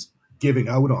spine is giving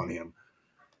out on him.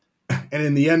 And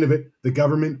in the end of it, the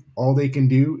government, all they can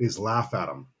do is laugh at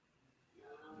him.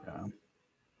 Yeah.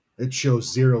 It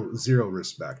shows zero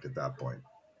respect at that point.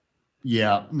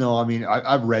 Yeah, no, I mean,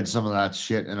 I've read some of that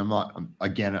shit, and I don't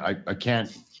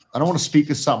want to speak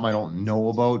to something I don't know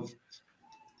about,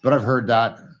 but I've heard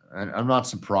that, and I'm not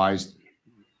surprised.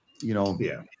 You know,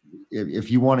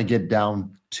 if you want to get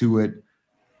down to it,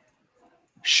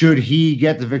 should he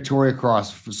get the Victoria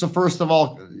Cross? So first of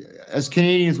all, as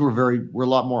Canadians, we're a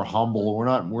lot more humble.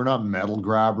 We're not medal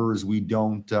grabbers. We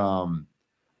don't.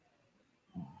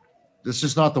 That's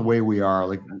just not the way we are.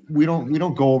 Like we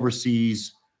don't go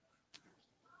overseas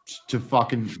to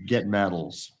fucking get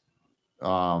medals.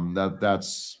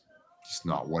 That's just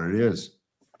not what it is.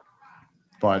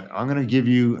 But I'm gonna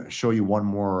show you one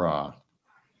more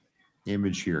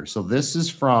image here. So this is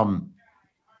from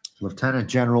Lieutenant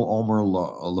General Omer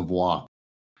Lavoie,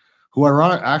 who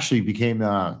actually became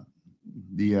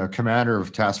the commander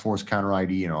of Task Force Counter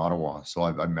ID in Ottawa. So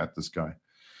I met this guy.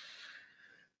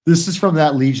 This is from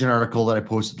that Legion article that I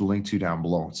posted the link to down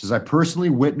below. It says, I personally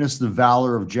witnessed the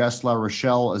valor of Jess La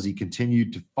Rochelle as he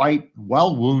continued to fight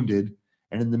while wounded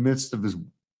and in the midst of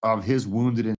his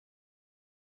wounded and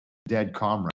dead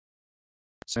comrades.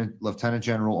 Lieutenant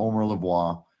General Omer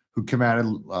Lavoie, who commanded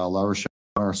La Rochelle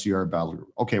RCR battle group.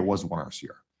 Okay, it was one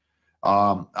RCR.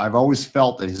 I've always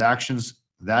felt that his actions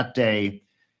that day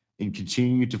in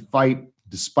continuing to fight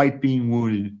despite being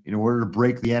wounded in order to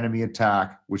break the enemy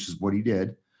attack, which is what he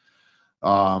did,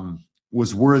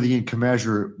 was worthy and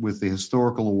commensurate with the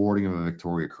historical awarding of a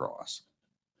Victoria Cross.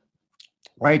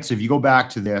 Right? So if you go back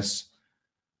to this,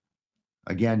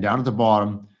 again, down at the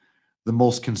bottom, the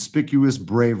most conspicuous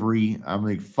bravery. I'm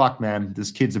like, fuck, man, this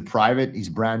kid's a private. He's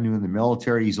brand new in the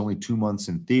military. He's only 2 months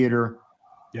in theater.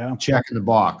 Yeah. Check in the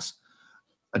box.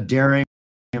 A daring,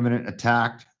 imminent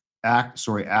act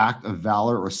of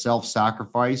valor or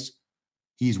self-sacrifice.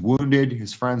 He's wounded.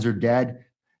 His friends are dead.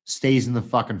 Stays in the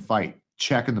fucking fight.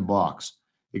 Check in the box.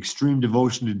 Extreme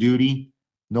devotion to duty.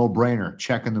 No brainer.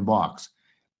 Check in the box.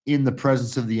 In the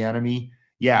presence of the enemy.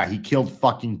 Yeah, he killed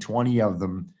fucking 20 of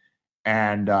them.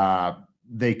 And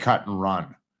they cut and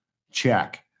run.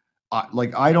 Check.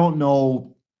 Like, I don't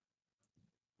know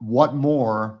what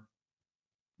more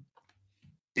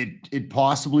it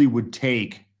possibly would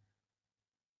take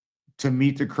to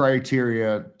meet the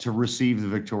criteria to receive the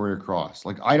Victoria Cross.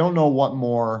 Like, I don't know what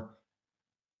more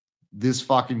this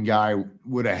fucking guy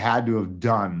would have had to have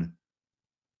done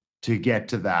to get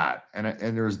to that.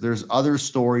 And there's other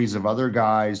stories of other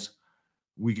guys.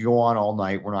 We could go on all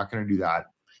night. We're not going to do that.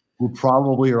 Who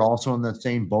probably are also in that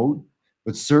same boat.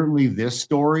 But certainly this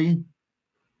story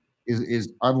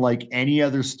is unlike any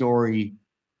other story.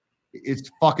 It's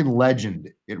fucking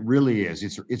legend. It really is.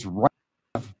 It's right.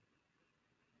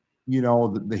 you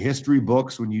know, the history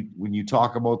books, when you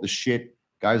talk about the shit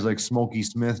guys like Smokey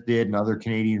Smith did and other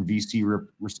Canadian VC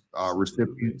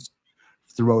recipients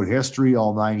throughout history,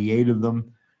 all 98 of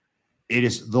them, it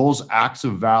is those acts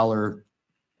of valor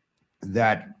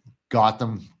that got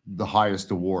them the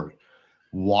highest award.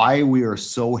 Why we are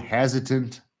so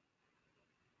hesitant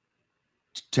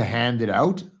to hand it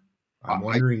out, I'm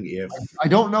wondering if I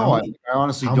don't know. I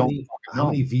honestly don't know. How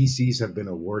many VCs have been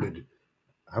awarded?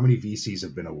 How many VCs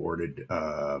have been awarded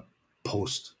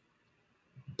post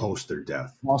their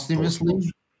death? Posthumously?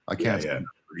 I can't Yeah.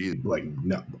 either. Like,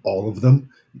 no, all of them?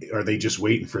 Are they just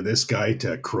waiting for this guy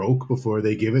to croak before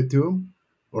they give it to him,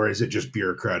 or is it just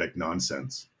bureaucratic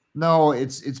nonsense? No,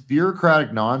 it's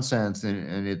bureaucratic nonsense,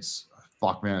 and it's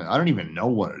fuck, man. I don't even know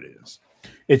what it is.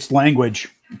 It's language.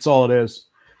 That's all it is.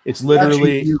 It's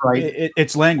literally Actually, you're right.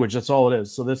 It's language. That's all it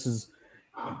is. So this is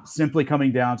simply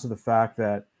coming down to the fact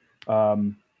that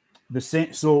the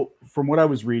same. So from what I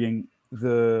was reading,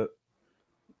 the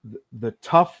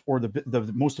tough or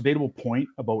the most debatable point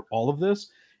about all of this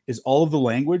is all of the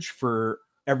language for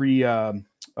every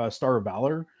Star of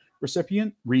Valor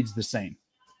recipient reads the same,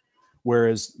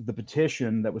 whereas the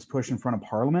petition that was pushed in front of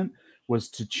Parliament was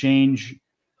to change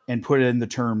and put in the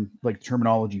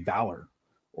terminology valor,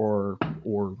 or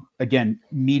again,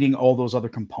 meeting all those other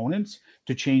components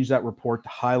to change that report, to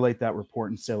highlight that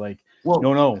report and say like, Well,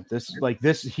 no,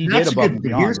 this he did above and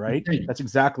beyond, right? That's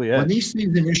exactly it. When these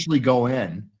things initially go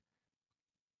in,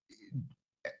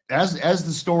 as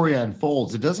the story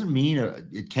unfolds, it doesn't mean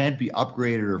it can't be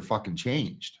upgraded or fucking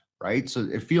changed, right? So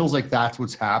it feels like that's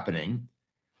what's happening,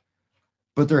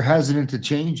 but they're hesitant to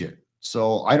change it.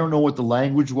 So I don't know what the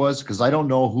language was, because I don't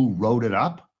know who wrote it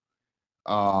up.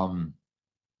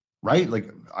 Right? Like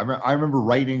I remember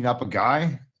writing up a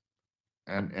guy,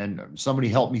 and somebody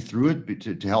helped me through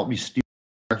it to help me steer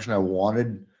the direction I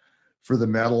wanted for the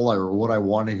medal, or what I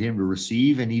wanted him to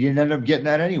receive, and he didn't end up getting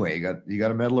that anyway. He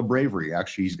got a Medal of Bravery.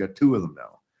 Actually, he's got 2 of them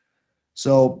now.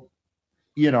 So,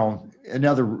 you know,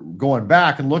 going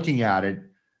back and looking at it,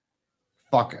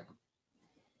 fuck it.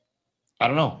 I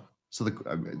don't know. So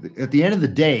at the end of the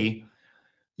day,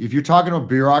 if you're talking about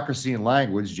bureaucracy and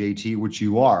language, JT, which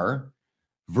you are,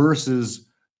 versus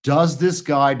does this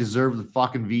guy deserve the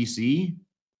fucking VC?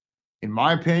 In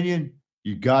my opinion,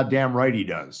 you goddamn right he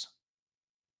does.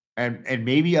 And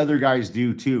maybe other guys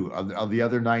do too, of the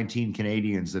other 19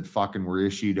 Canadians that fucking were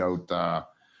issued out the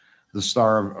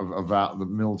Star of the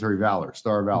Military Valor,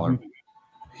 Star of Valor. Mm-hmm.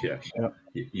 Yeah.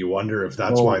 You wonder if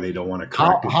that's why they don't want to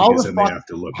correct it, because then they have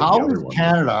to look at the how other is one.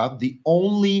 Canada the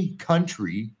only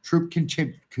country, troop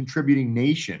contributing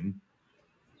nation,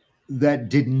 that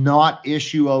did not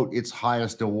issue out its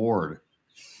highest award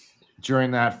during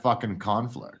that fucking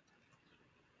conflict?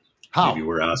 How? Maybe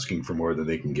we're asking for more than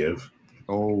they can give.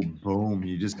 Oh, boom.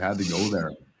 You just had to go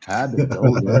there. Had to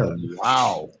go there.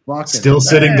 Wow. Fucking Still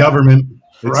sitting government.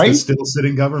 It's right? the still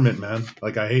sitting government, man.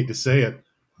 Like, I hate to say it.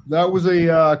 That was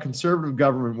a conservative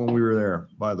government when we were there,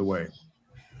 by the way.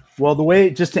 Well, the way,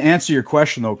 just to answer your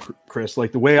question though, Chris,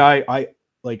 like the way I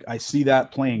see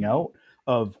that playing out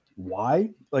of why,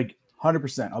 like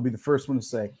 100%, I'll be the first one to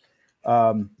say,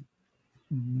 100%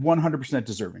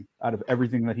 deserving out of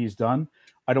everything that he's done.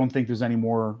 I don't think there's any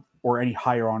more or any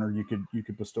higher honor you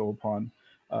could bestow upon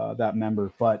that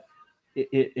member, but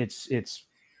it's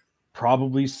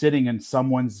probably sitting in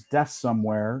someone's desk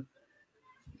somewhere,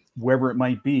 wherever it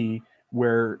might be,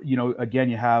 where, you know, again,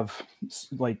 you have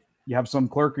some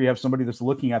clerk, or you have somebody that's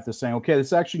looking at this saying, okay,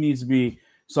 this actually needs to be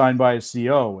signed by a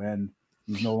CO, and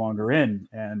he's no longer in,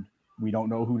 and we don't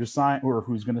know who to sign or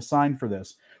who's going to sign for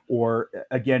this. Or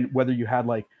again, whether you had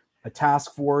like a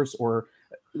task force or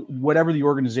whatever the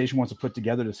organization wants to put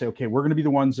together to say, okay, we're going to be the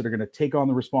ones that are going to take on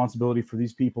the responsibility for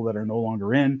these people that are no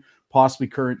longer in, possibly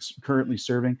currently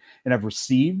serving and have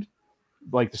received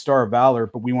like the Star of Valor,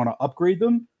 but we want to upgrade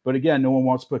them. But again, no one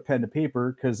wants to put pen to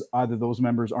paper because either those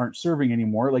members aren't serving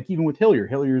anymore. Like even with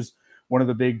Hillyer's one of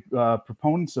the big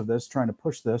proponents of this, trying to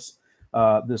push this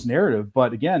narrative.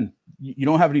 But again, you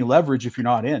don't have any leverage if you're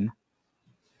not in.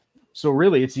 So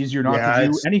really, it's easier not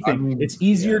to do anything. I mean, it's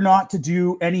easier not to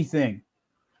do anything.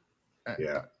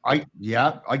 Yeah, I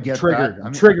get triggered. that.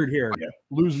 I'm triggered here. Yeah.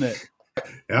 Losing it.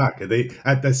 Yeah, they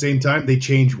at the same time they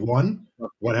change one.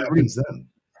 What happens then?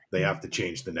 They have to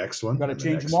change the next one. Got to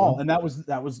change them all, and that was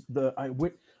the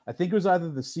I think it was either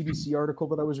the CBC article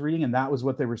that I was reading, and that was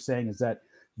what they were saying, is that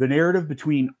the narrative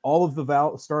between all of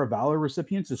the Star of Valor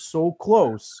recipients is so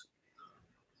close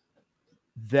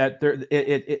that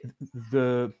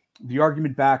the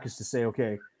argument back is to say,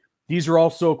 okay, these are all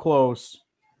so close,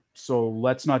 so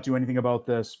let's not do anything about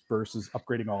this versus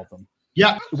upgrading all of them.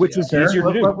 Yeah, which is fair. easier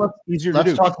to do. Let's Easier to let's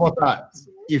do. talk about that.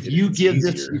 If It's you give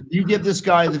easier. this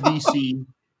guy the VC,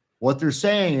 what they're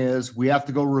saying is we have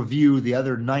to go review the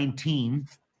other 19.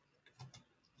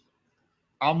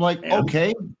 I'm like, And?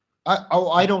 okay,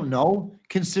 I don't know.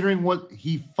 Considering what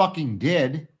he fucking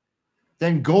did,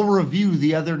 then go review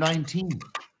the other 19.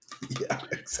 Yeah,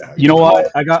 exactly. You know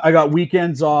what? I got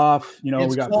weekends off. You know,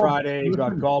 It's we got called- Friday. We got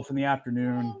listen. golf in the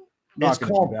afternoon. It's Not going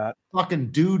to called do that.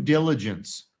 fucking due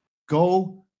diligence.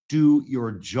 Go do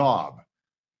your job.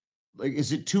 Like,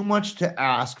 is it too much to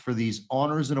ask for these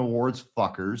honors and awards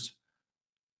fuckers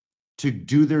to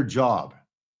do their job?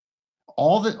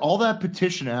 All that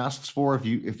petition asks for, if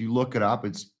you look it up,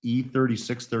 it's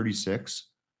E3636,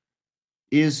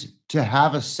 is to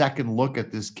have a second look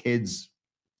at this kid's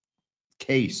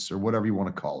case or whatever you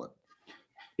want to call it.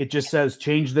 It just says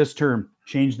change this term,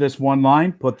 change this one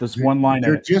line, put this one line in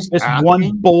They're it. just This asking-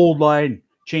 one bold line,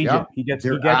 change Yeah, it. He gets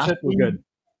they're it. We're asking- good.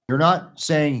 They're not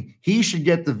saying he should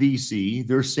get the VC.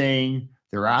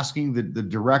 They're asking the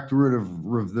directorate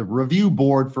of the review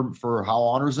board for how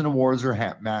honors and awards are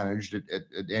managed at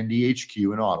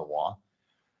NDHQ in Ottawa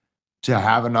to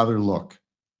have another look.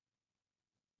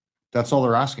 That's all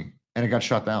they're asking, and it got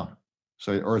shut down.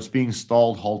 So, or it's being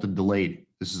stalled, halted, delayed.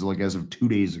 This is like as of 2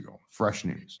 days ago. Fresh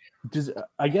news.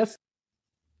 I guess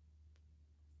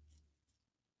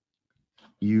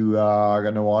You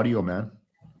got no audio, man.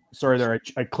 sorry there.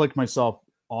 I clicked myself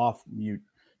off mute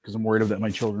because I'm worried that my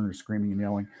children are screaming and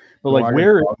yelling. But No, I like, got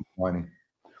where dog whining.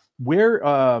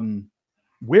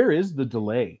 where is the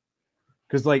delay?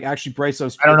 Because like actually, Bryce, I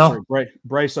don't know.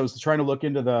 Bryce, I was trying to look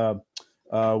into the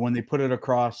when they put it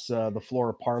across the floor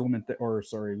of Parliament,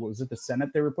 was it the Senate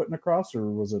they were putting across,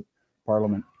 or was it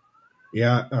Parliament?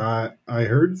 Yeah, I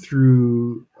heard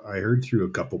through a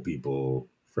couple people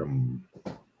from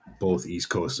both East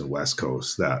Coast and West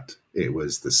Coast that it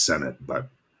was the Senate, but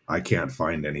I can't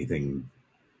find anything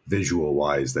visual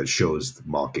wise that shows the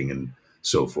mocking and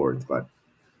so forth. But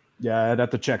Yeah, I'd have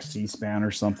to check C-SPAN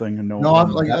or something and know. No,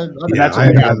 I'm like, Yeah, that's I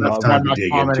what haven't we had have. enough I'm time I'm to not dig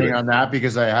into commenting it. on that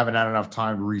because I haven't had enough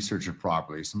time to research it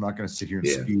properly. So I'm not going to sit here and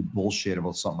Yeah. spew bullshit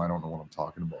about something I don't know what I'm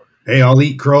talking about. Hey, I'll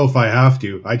eat crow if I have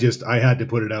to. I had to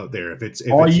put it out there. If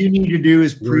All it's, you need to do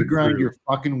is word pre-grind through. your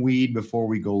fucking weed before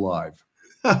we go live.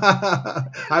 I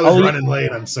was I'll eat- running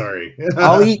late. I'm sorry.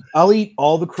 I'll eat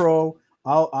all the crow.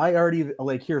 I already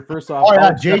like here. First off, Oh yeah,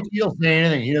 I'll accept- JT will say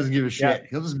anything. He doesn't give a shit. Yeah.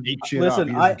 He'll just make shit Listen, up.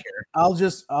 He doesn't care. I'll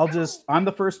just I'm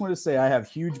the first one to say I have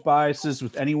huge biases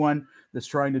with anyone that's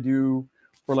trying to do,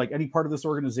 or like any part of this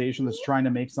organization that's trying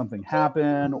to make something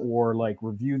happen or like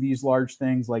review these large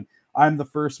things. Like I'm the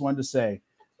first one to say,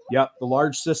 yep, the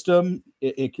large system,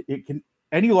 it can,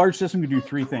 any large system can do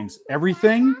three things.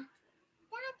 Everything.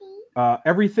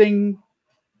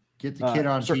 Get the kid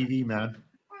on sir. TV, man.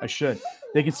 I should.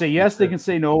 They can say yes, they can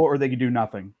say no, or they can do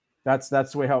nothing. That's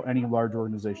the way how any large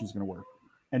organization is going to work,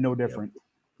 and no different.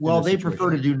 Well, this they situation.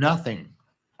 prefer to do nothing,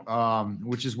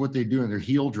 which is what they do, and they're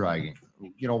heel dragging.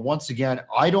 You know, once again,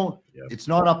 I don't. Yep. It's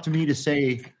not up to me to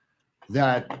say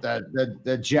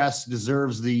that Jess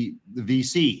deserves the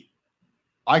VC.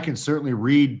 I can certainly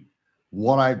read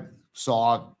what I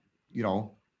saw, you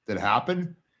know, that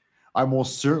happened. I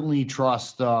most certainly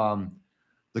trust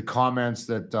the comments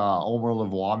that Omer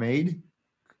Lavoie made.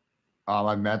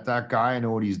 I met that guy. I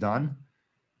know what he's done.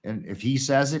 And if he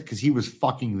says it, because he was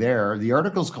fucking there, the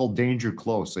article's called Danger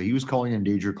Close. So he was calling in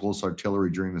Danger Close artillery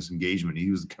during this engagement.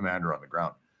 He was the commander on the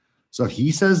ground. So if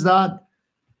he says that,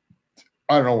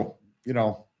 I don't know, you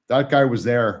know, that guy was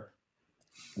there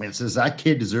and says that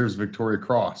kid deserves Victoria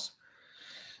Cross.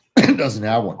 Doesn't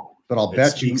have one, but I'll It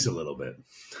bet you. speaks a little bit.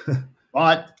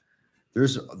 But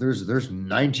there's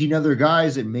 19 other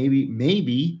guys that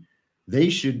maybe they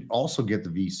should also get the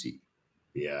VC.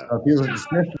 Yeah. So it feels like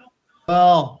discussion.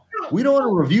 Well, we don't want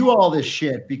to review all this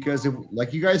shit because,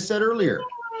 like you guys said earlier,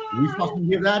 we fucking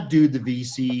give that dude the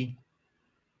VC,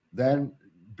 then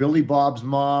Billy Bob's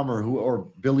mom or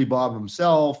Billy Bob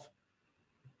himself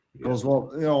goes,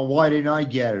 well, you know, why didn't I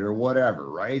get it or whatever,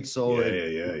 right? So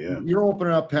Yeah. you're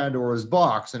opening up Pandora's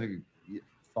box, and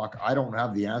fuck, I don't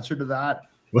have the answer to that.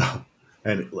 Well,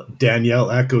 and Danielle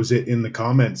echoes it in the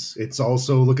comments. It's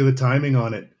also, look at the timing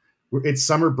on it. It's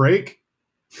summer break.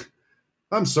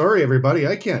 I'm sorry, everybody.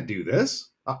 I can't do this.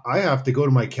 I have to go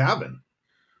to my cabin.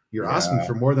 You're asking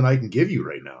for more than I can give you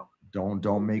right now.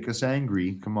 Don't make us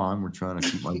angry. Come on, we're trying to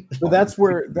keep my. But that's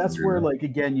where like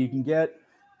again you can get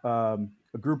a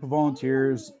group of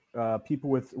volunteers, people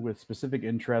with specific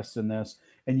interests in this,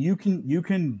 and you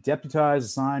can deputize,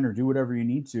 assign, or do whatever you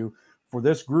need to for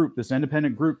this group, this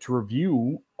independent group, to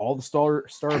review all the star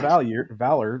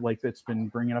valor like that's been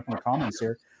bringing up in the comments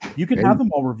here. You can have them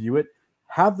all review it.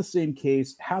 have the same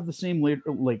case, have the same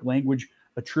like language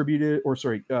attributed or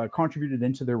contributed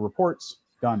into their reports.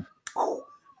 Done.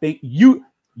 You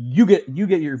get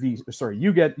your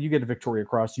you get a Victoria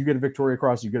Cross. You get a Victoria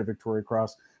Cross. You get a Victoria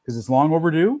Cross because it's long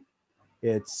overdue.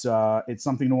 It's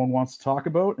something no one wants to talk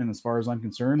about, and as far as I'm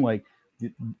concerned, like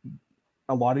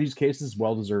a lot of these cases,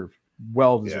 well deserved.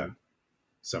 Yeah.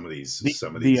 Some of these,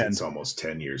 it's almost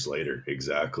 10 years later.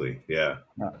 Exactly. Yeah.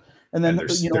 And then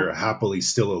they're happily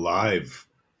still alive,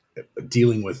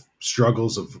 dealing with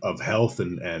struggles of health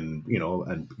and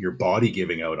your body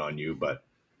giving out on you. But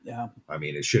yeah, I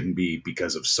mean, it shouldn't be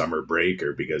because of summer break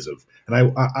or because of,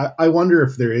 and I wonder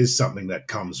if there is something that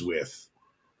comes with,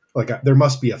 like, there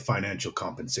must be a financial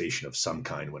compensation of some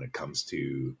kind when it comes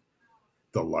to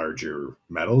the larger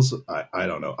medals. I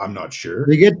don't know. I'm not sure.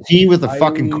 They get tea with the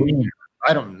fucking queen.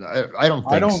 I don't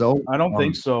think so. I don't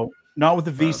think so. Not with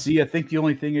the VC. I think the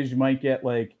only thing is you might get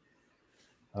like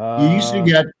you used to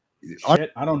get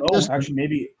I don't know. Actually,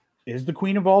 maybe is the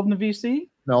queen involved in the VC?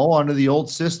 No, under the old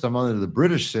system, under the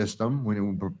British system,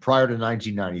 prior to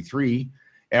 1993,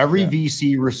 every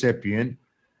VC recipient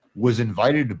was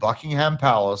invited to Buckingham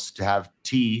Palace to have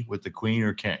tea with the queen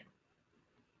or king.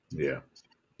 Yeah.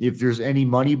 If there's any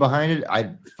money behind it,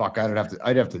 I'd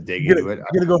have to dig into it.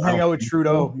 You're gonna go hang out with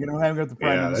Trudeau. You know, hang out with the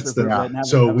prime minister.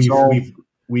 So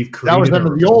we've created that was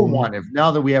under the old one. If now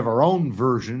that we have our own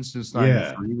version since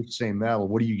 93 with the same medal,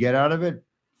 what do you get out of it?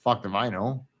 Fuck if I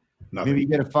know. Nothing. Maybe you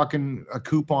get a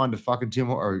coupon to fucking Tim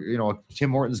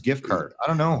Hortons gift card. I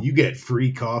don't know. You get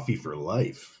free coffee for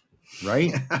life,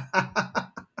 right?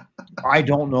 I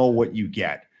don't know what you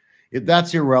get.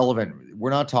 That's irrelevant. We're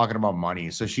not talking about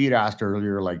money. So she had asked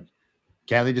earlier, like,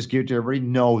 can they just give it to everybody?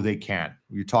 No, they can't.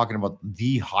 You're talking about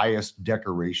the highest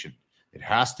decoration. It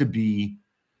has to be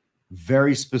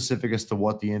very specific as to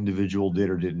what the individual did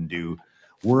or didn't do.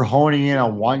 We're honing in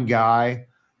on one guy.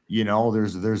 You know,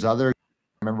 there's other.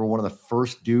 I remember one of the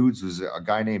first dudes was a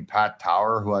guy named Pat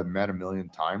Tower, who I've met a million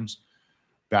times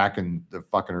back in the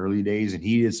fucking early days, and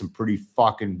he did some pretty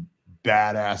fucking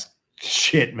badass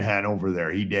shit, man, over there.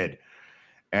 He did.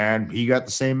 And he got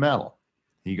the same medal.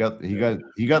 He got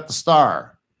the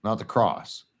star, not the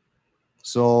cross.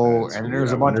 So, and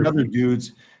there's a bunch of other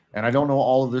dudes, and I don't know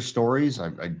all of their stories.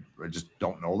 I just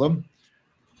don't know them.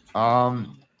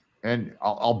 And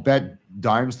I'll bet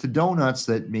dimes to donuts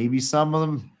that maybe some of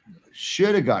them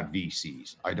should have got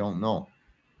VCs. I don't know.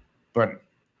 But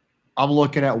I'm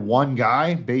looking at one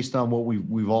guy based on what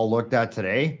we've all looked at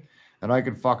today, and I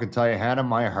can fucking tell you, hand on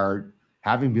my heart,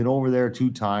 having been over there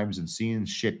 2 times and seeing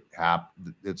shit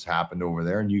that's happened over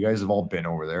there, and you guys have all been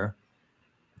over there,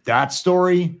 that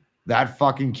story, that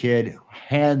fucking kid,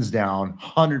 hands down,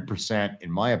 100%,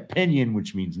 in my opinion,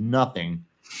 which means nothing,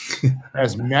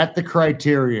 has met the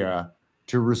criteria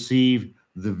to receive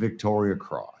the Victoria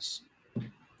Cross.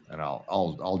 And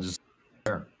I'll just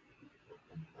there.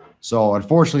 So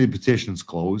unfortunately, the petition's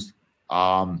closed.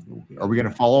 Are we going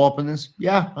to follow up on this?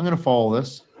 Yeah, I'm going to follow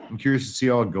this. I'm curious to see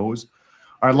how it goes.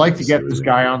 I'd like to get this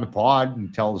guy on the pod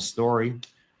and tell the story.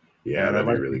 Yeah, that'd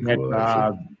be really cool.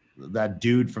 That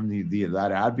dude from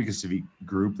that advocacy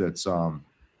group that's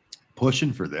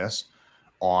pushing for this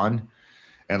on,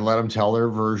 and let them tell their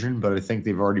version. But I think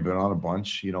they've already been on a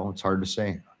bunch. You know, it's hard to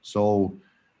say. So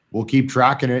we'll keep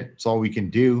tracking it. It's all we can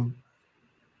do.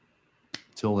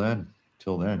 Till then.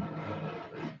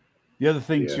 The other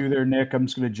thing too there, Nick, I'm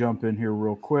just going to jump in here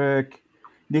real quick.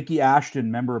 Nikki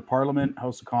Ashton, Member of Parliament,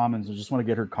 House of Commons. I just want to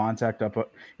get her contact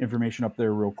information up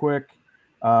there real quick.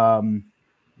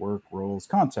 Work, roles,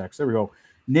 contacts. There we go.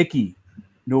 Nikki,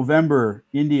 November,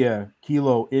 India,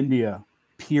 Kilo, India,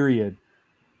 period.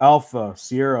 Alpha,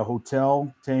 Sierra,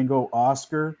 Hotel, Tango,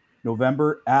 Oscar,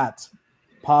 November, at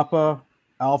Papa,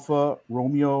 Alpha,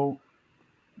 Romeo,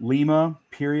 Lima,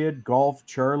 period. Golf,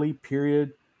 Charlie,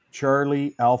 period.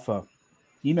 Charlie, Alpha.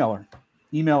 Email her.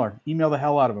 Email the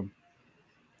hell out of him.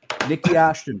 Nikki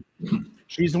Ashton.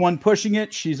 She's the one pushing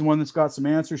it. She's the one that's got some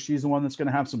answers. She's the one that's going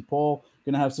to have some pull,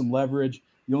 going to have some leverage.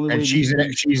 The only way she's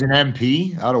an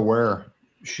MP out of where?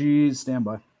 She's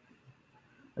standby.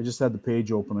 I just had the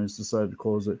page open. I just decided to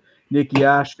close it. Nikki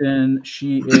Ashton.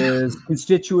 She is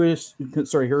constituous.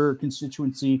 Sorry, her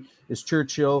constituency is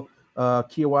Churchill,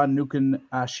 Kiawan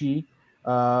Ashi,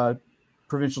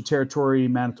 provincial territory,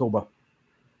 Manitoba.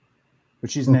 But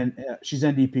she's she's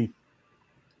NDP.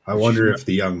 I wonder if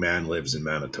the young man lives in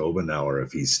Manitoba now, or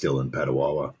if he's still in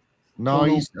Petawawa. No,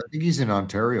 I think he's in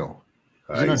Ontario.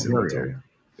 He's in Ontario.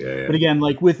 Yeah. But again,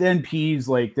 like with NPs,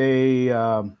 like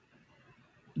they'll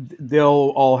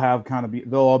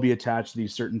all be attached to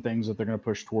these certain things that they're going to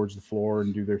push towards the floor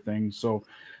and do their things. So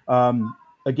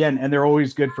again, and they're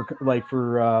always good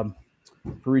for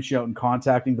for reaching out and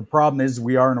contacting. The problem is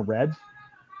we are in a red.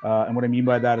 And what I mean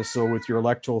by that is, so with your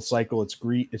electoral cycle, it's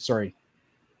green,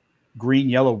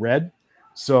 yellow, red.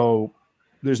 So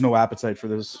there's no appetite for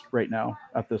this right now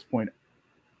at this point.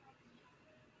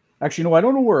 Actually, no, I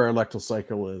don't know where our electoral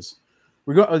cycle is.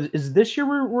 Is this year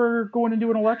we're going to do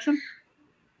an election?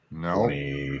 No.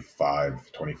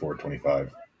 24,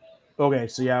 25. Okay,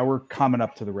 so yeah, we're coming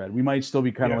up to the red. We might still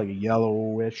be kind of like a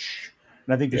yellowish.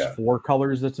 And I think there's 4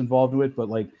 colors that's involved with it, but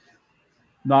like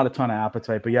not a ton of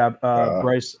appetite. But yeah,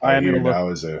 Bryce, I am going to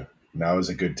look. Now is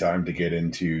a good time to get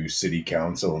into city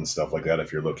council and stuff like that.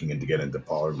 If you're looking to get into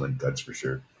parliament, that's for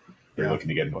sure. If you're looking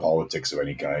to get into politics of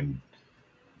any kind.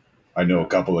 I know a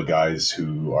couple of guys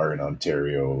who are in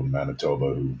Ontario,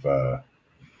 Manitoba, who've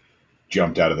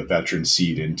jumped out of the veteran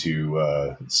seat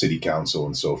into city council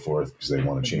and so forth because they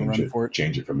want to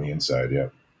change it from the inside. Yeah.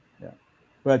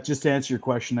 But just to answer your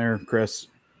question there, Chris,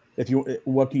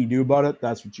 what can you do about it?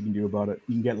 That's what you can do about it.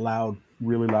 You can get loud,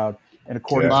 really loud. And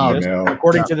according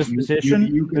to this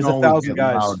petition, there's 1,000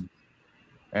 guys. Loud.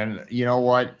 And you know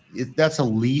what? That's the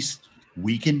least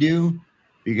we can do,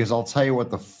 because I'll tell you what,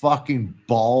 the fucking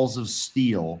balls of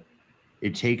steel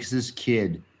it takes this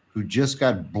kid who just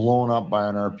got blown up by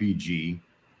an RPG,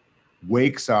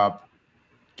 wakes up,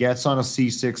 gets on a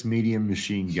C6 medium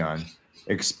machine gun,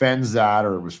 expends that,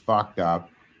 or it was fucked up,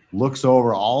 looks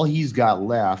over, all he's got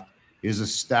left is a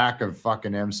stack of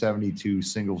fucking M72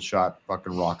 single shot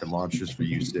fucking rocket launchers for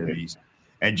you civvies,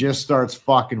 and just starts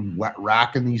fucking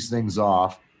racking these things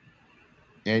off.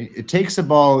 And it takes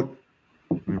about,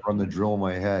 let me run the drill in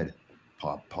my head,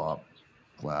 pop, pop,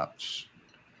 claps,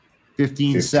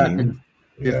 15 seconds.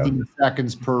 15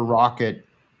 seconds per rocket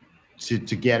to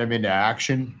get him into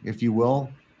action, if you will.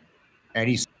 And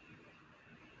he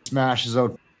smashes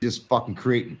out, just fucking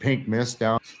creating pink mist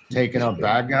down, taking out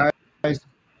bad guys.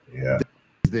 Yeah.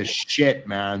 This shit,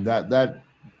 man. That's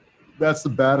the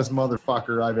baddest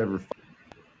motherfucker I've ever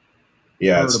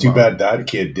Yeah, it's too bad that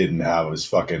kid didn't have his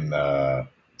fucking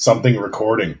something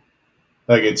recording.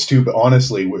 Like, it's too.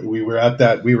 Honestly, we were at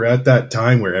that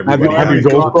time where everybody had a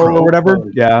GoPro or whatever.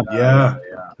 Yeah.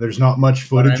 There's not much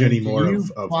footage anymore you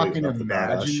of fucking the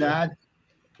imagine that.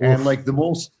 And like the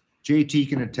most, JT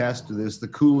can attest to this, the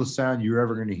coolest sound you're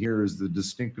ever going to hear is the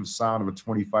distinctive sound of a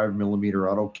 25 millimeter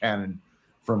autocannon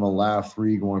from a LAV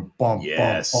 3 going bump,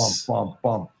 bump, bump,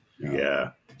 bump. Yeah.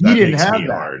 He didn't have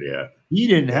that. Hard, He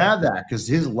didn't have that because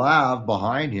his LAV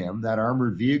behind him, that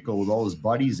armored vehicle with all his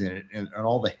buddies in it and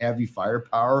all the heavy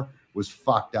firepower, was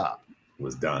fucked up.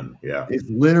 Was done. Yeah. It's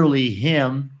literally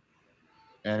him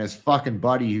and his fucking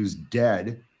buddy who's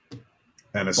dead.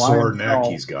 And a sore neck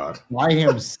he's got. By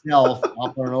himself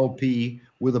up on an OP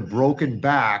with a broken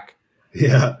back.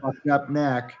 Yeah. Fucked up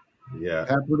neck. Yeah.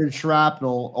 Peppered in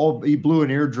shrapnel. Oh, he blew an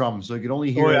eardrum, so he could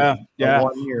only hear one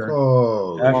ear.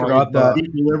 Oh, I forgot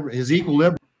that. His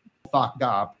equilibrium fucked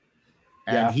up.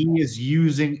 And he is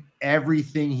using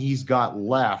everything he's got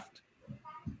left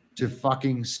to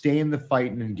fucking stay in the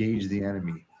fight and engage the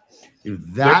enemy. If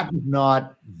that is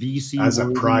not VC as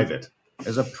a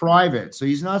private, so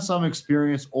he's not some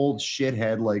experienced old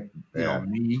shithead like you know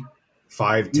me.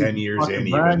 5-10 years in,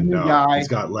 even no, he's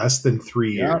got less than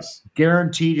 3 years.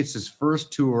 Guaranteed, it's his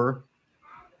first tour.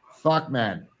 Fuck,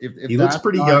 man. If he looks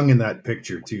pretty young in that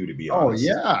picture too, to be honest. Oh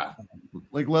yeah,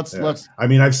 like let's. I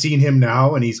mean, I've seen him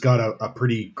now, and he's got a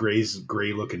pretty gray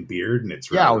looking beard, and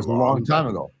it's it was a long time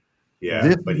ago. Yeah,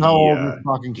 this is how old this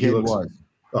fucking kid was.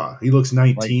 He looks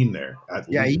 19 there.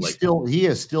 He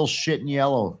is still shit in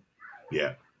yellow.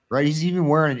 Yeah. Right. He's even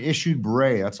wearing an issued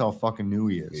beret. That's how fucking new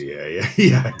he is.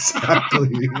 Yeah,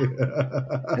 exactly.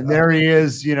 And there he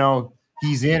is. You know,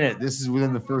 he's in it. This is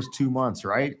within the first 2 months,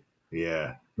 right?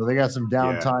 Yeah. So they got some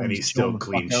downtime. And he's still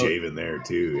clean shaven there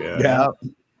too. Yeah.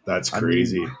 That's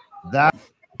crazy. Yeah.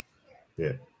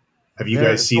 Have you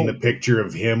guys seen the picture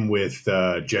of him with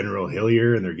General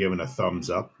Hillier, and they're giving a thumbs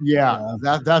up? Yeah,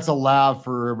 that's a laugh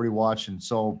for everybody watching.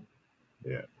 So,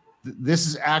 this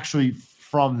is actually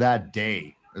from that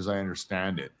day, as I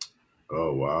understand it.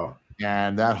 Oh wow!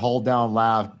 And that hull down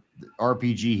lav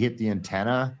RPG hit the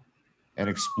antenna and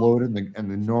exploded, and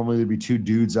then normally there'd be 2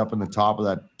 dudes up in the top of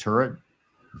that turret,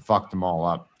 and fucked them all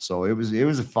up. So it was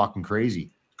a fucking crazy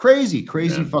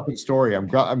fucking story. I'm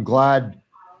glad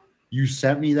you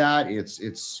sent me that. It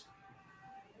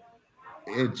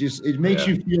makes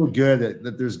you feel good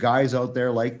that there's guys out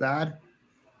there like that.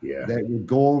 Yeah. That would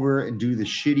go over and do the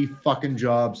shitty fucking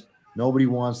jobs nobody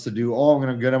wants to do. Oh, I'm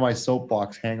gonna get on my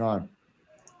soapbox. Hang on.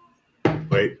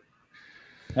 Wait.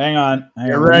 Hang on.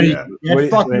 Get ready. Get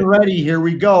fucking ready. Here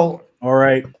we go. All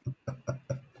right.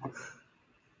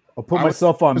 I'll put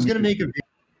myself on. I was gonna make a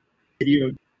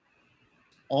video.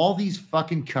 all these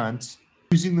fucking cunts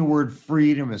using the word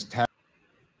freedom as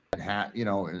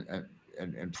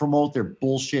and promote their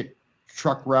bullshit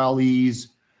truck rallies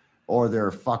or their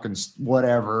fucking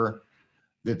whatever,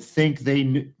 that think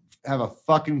they have a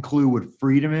fucking clue what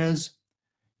freedom is.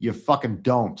 You fucking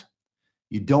don't.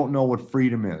 You don't know what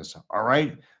freedom is. All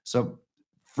right. So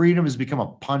freedom has become a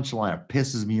punchline. It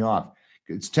pisses me off.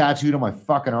 It's tattooed on my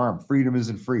fucking arm. Freedom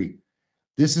isn't free.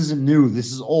 This isn't new.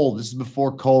 This is old. This is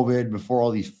before COVID, before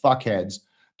all these fuckheads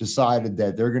decided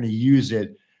that they're going to use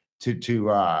it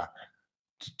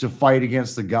to fight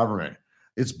against the government.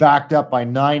 It's backed up by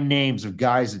 9 names of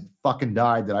guys that fucking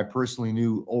died that I personally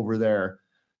knew over there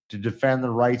to defend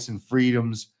the rights and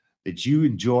freedoms that you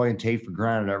enjoy and take for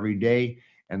granted every day,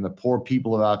 and the poor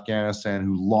people of Afghanistan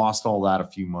who lost all that a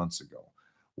few months ago.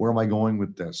 Where am I going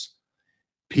with this?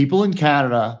 People in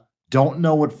Canada don't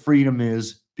know what freedom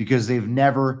is because they've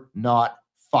never not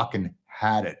fucking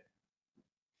had it.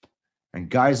 And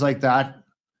guys like that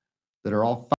are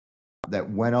all that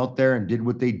went out there and did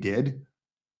what they did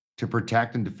to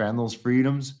protect and defend those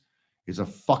freedoms is a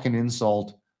fucking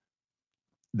insult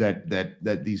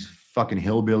that these fucking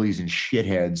hillbillies and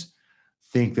shitheads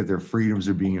think that their freedoms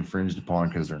are being infringed upon,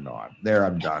 because they're not. There,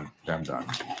 I'm done.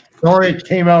 Sorry, it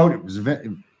came out. It was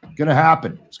gonna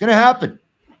happen. It's gonna happen.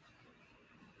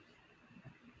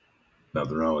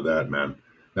 Nothing wrong with that, man.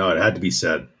 No, it had to be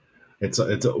said.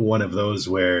 It's one of those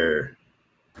where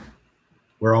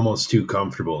we're almost too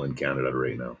comfortable in Canada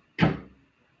right now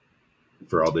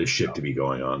for all this shit to be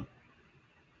going on.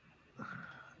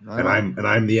 And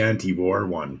I'm the anti-war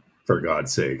one, for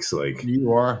God's sakes. Like,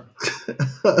 you are.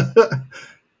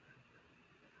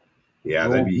 Yeah,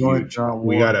 that'd be huge.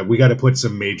 We gotta put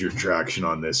some major traction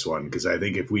on this one, because I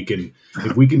think if we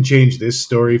can change this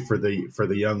story for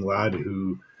the young lad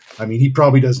who, I mean, he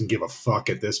probably doesn't give a fuck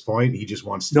at this point. He just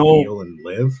wants to heal and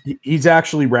live. He's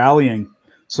actually rallying.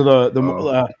 So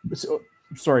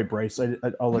sorry, Bryce.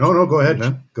 I'll let No, go ahead,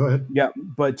 man. Go ahead. Yeah,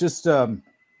 but just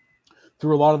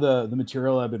through a lot of the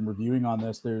material I've been reviewing on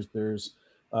this, there's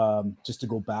just to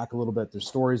go back a little bit, there's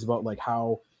stories about like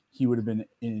how he would have been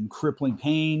in crippling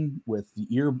pain with the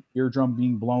eardrum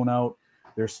being blown out.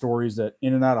 There's stories that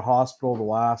in and out of hospital the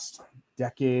last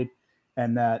decade,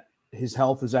 and that his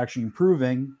health is actually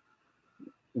improving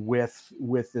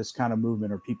with this kind of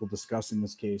movement, or people discussing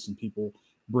this case and people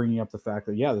bringing up the fact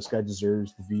that, yeah, this guy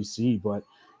deserves the VC. But,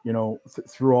 you know,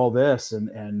 through all this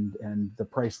and the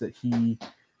price that he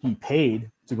paid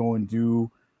to go and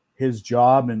do his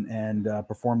job and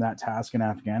perform that task in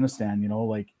Afghanistan, you know,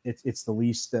 like it's the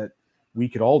least that we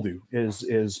could all do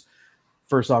is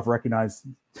first off recognize.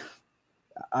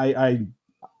 I'm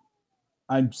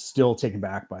still taken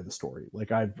back by the story.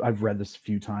 Like I've read this a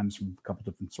few times from a couple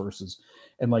different sources,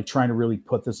 and like trying to really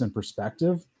put this in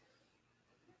perspective,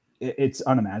 it's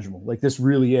unimaginable. Like this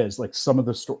really is like some of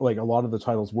the like a lot of the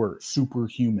titles were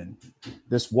superhuman.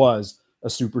 This was a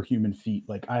superhuman feat.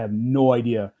 Like I have no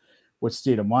idea what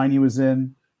state of mind he was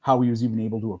in, how he was even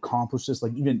able to accomplish this.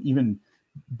 Like even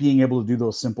being able to do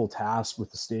those simple tasks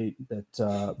with the state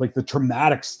that like the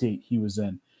traumatic state he was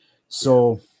in.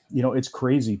 So, you know, it's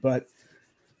crazy. But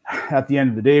at the end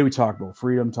of the day, we talk about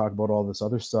freedom, talk about all this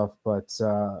other stuff. But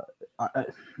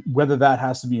whether that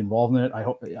has to be involved in it,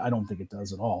 I don't think it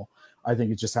does at all. I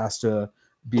think it just has to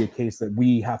be a case that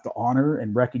we have to honor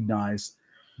and recognize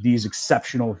these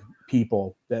exceptional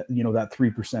people that, you know, that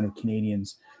 3% of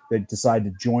Canadians that decide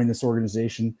to join this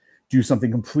organization, do something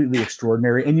completely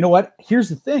extraordinary. And you know what? Here's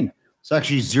the thing. It's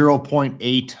actually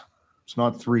 0.8. It's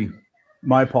not 3.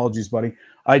 My apologies, buddy.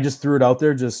 I just threw it out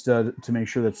there just to make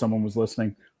sure that someone was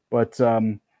listening. But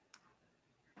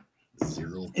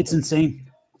it's insane.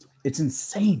 It's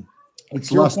insane.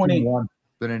 It's less than 1.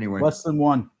 But anyway. Less than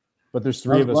 1. But there's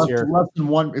 3 of us here. Less than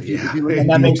 1. If you look and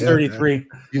that makes 33.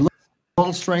 You look at the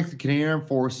total strength of the Canadian Armed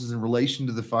Forces in relation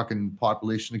to the fucking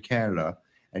population of Canada,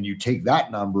 and you take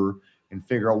that number and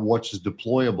figure out which is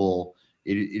deployable,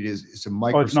 it's a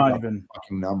Microsoft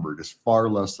fucking number. It's far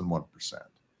less than 1%.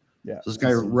 Yeah. So this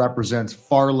guy represents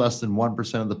far less than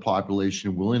 1% of the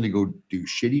population willing to go do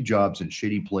shitty jobs in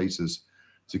shitty places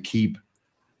to keep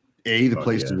the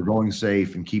places are going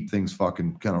safe and keep things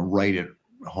fucking kind of right at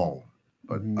home.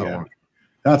 But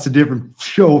that's a different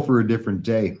show for a different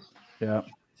day. Yeah.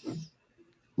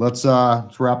 Let's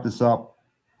wrap this up.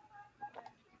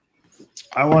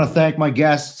 I want to thank my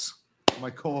guests, my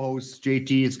co-hosts.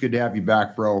 JT, it's good to have you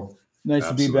back, bro. Nice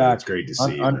to be back. It's great to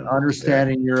see you.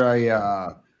 Understanding you're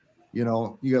a you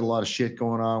know, you got a lot of shit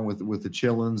going on with the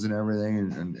chillins and everything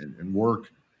and work.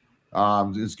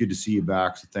 It's good to see you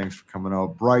back. So thanks for coming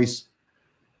out. Bryce,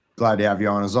 glad to have you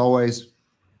on as always.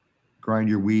 grind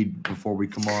your weed before we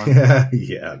come on.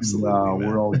 Yeah, absolutely.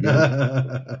 We're all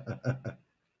good.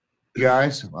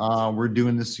 Guys, we're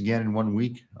doing this again in 1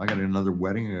 week. I got another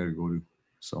wedding I gotta go to.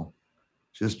 So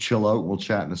just chill out. We'll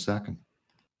chat in a second.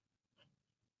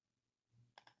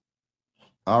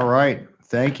 All right.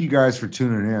 Thank you guys for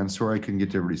tuning in. Sorry I couldn't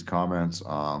get to everybody's comments.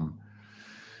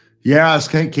 Yeah, this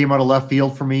came out of left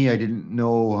field for me. I didn't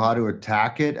know how to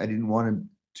attack it. I didn't want it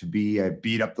to be I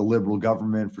beat up the Liberal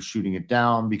government for shooting it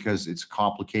down because it's a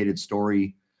complicated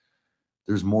story.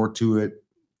 There's more to it.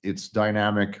 It's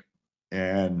dynamic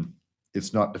and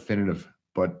it's not definitive,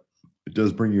 but it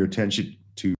does bring your attention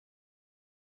to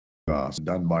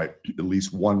done by at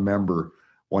least one member,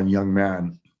 one young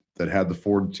man that had the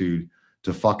fortitude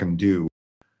to fucking do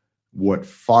what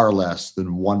far less than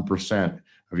 1%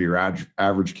 of your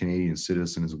average Canadian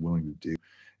citizen is willing to do,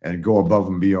 and go above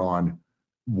and beyond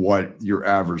what your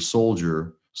average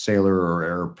soldier, sailor, or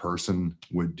air person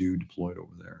would do deployed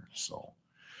over there. So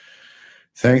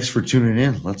thanks for tuning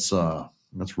in. Let's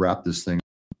wrap this thing.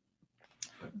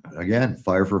 Again,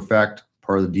 Fire for Effect,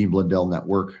 part of the Dean Blundell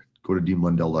Network. Go to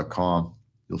deanblundell.com.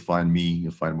 You'll find me.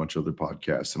 You'll find a bunch of other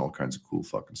podcasts and all kinds of cool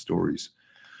fucking stories.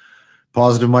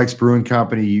 Positive Mike's Brewing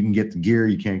Company. You can get the gear.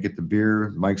 You can't get the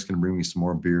beer. Mike's going to bring me some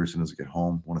more beer as soon as I get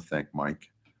home. I want to thank Mike.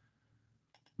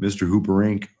 Mr. Hooper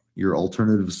Inc., your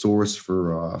alternative source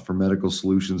for medical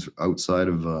solutions outside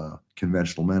of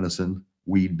conventional medicine,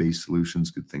 weed-based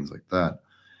solutions, good things like that.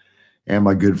 And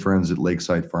my good friends at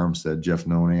Lakeside Farmstead, Jeff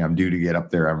None. I'm due to get up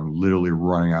there. I'm literally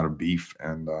running out of beef,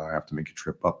 and I have to make a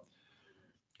trip up.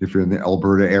 If you're in the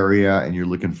Alberta area and you're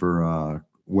looking for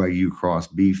Wagyu cross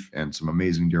beef and some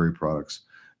amazing dairy products,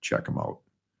 check them out.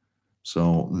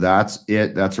 So that's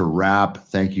it. That's a wrap.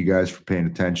 Thank you guys for paying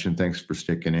attention. Thanks for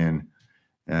sticking in,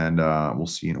 and we'll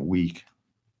see you in a week.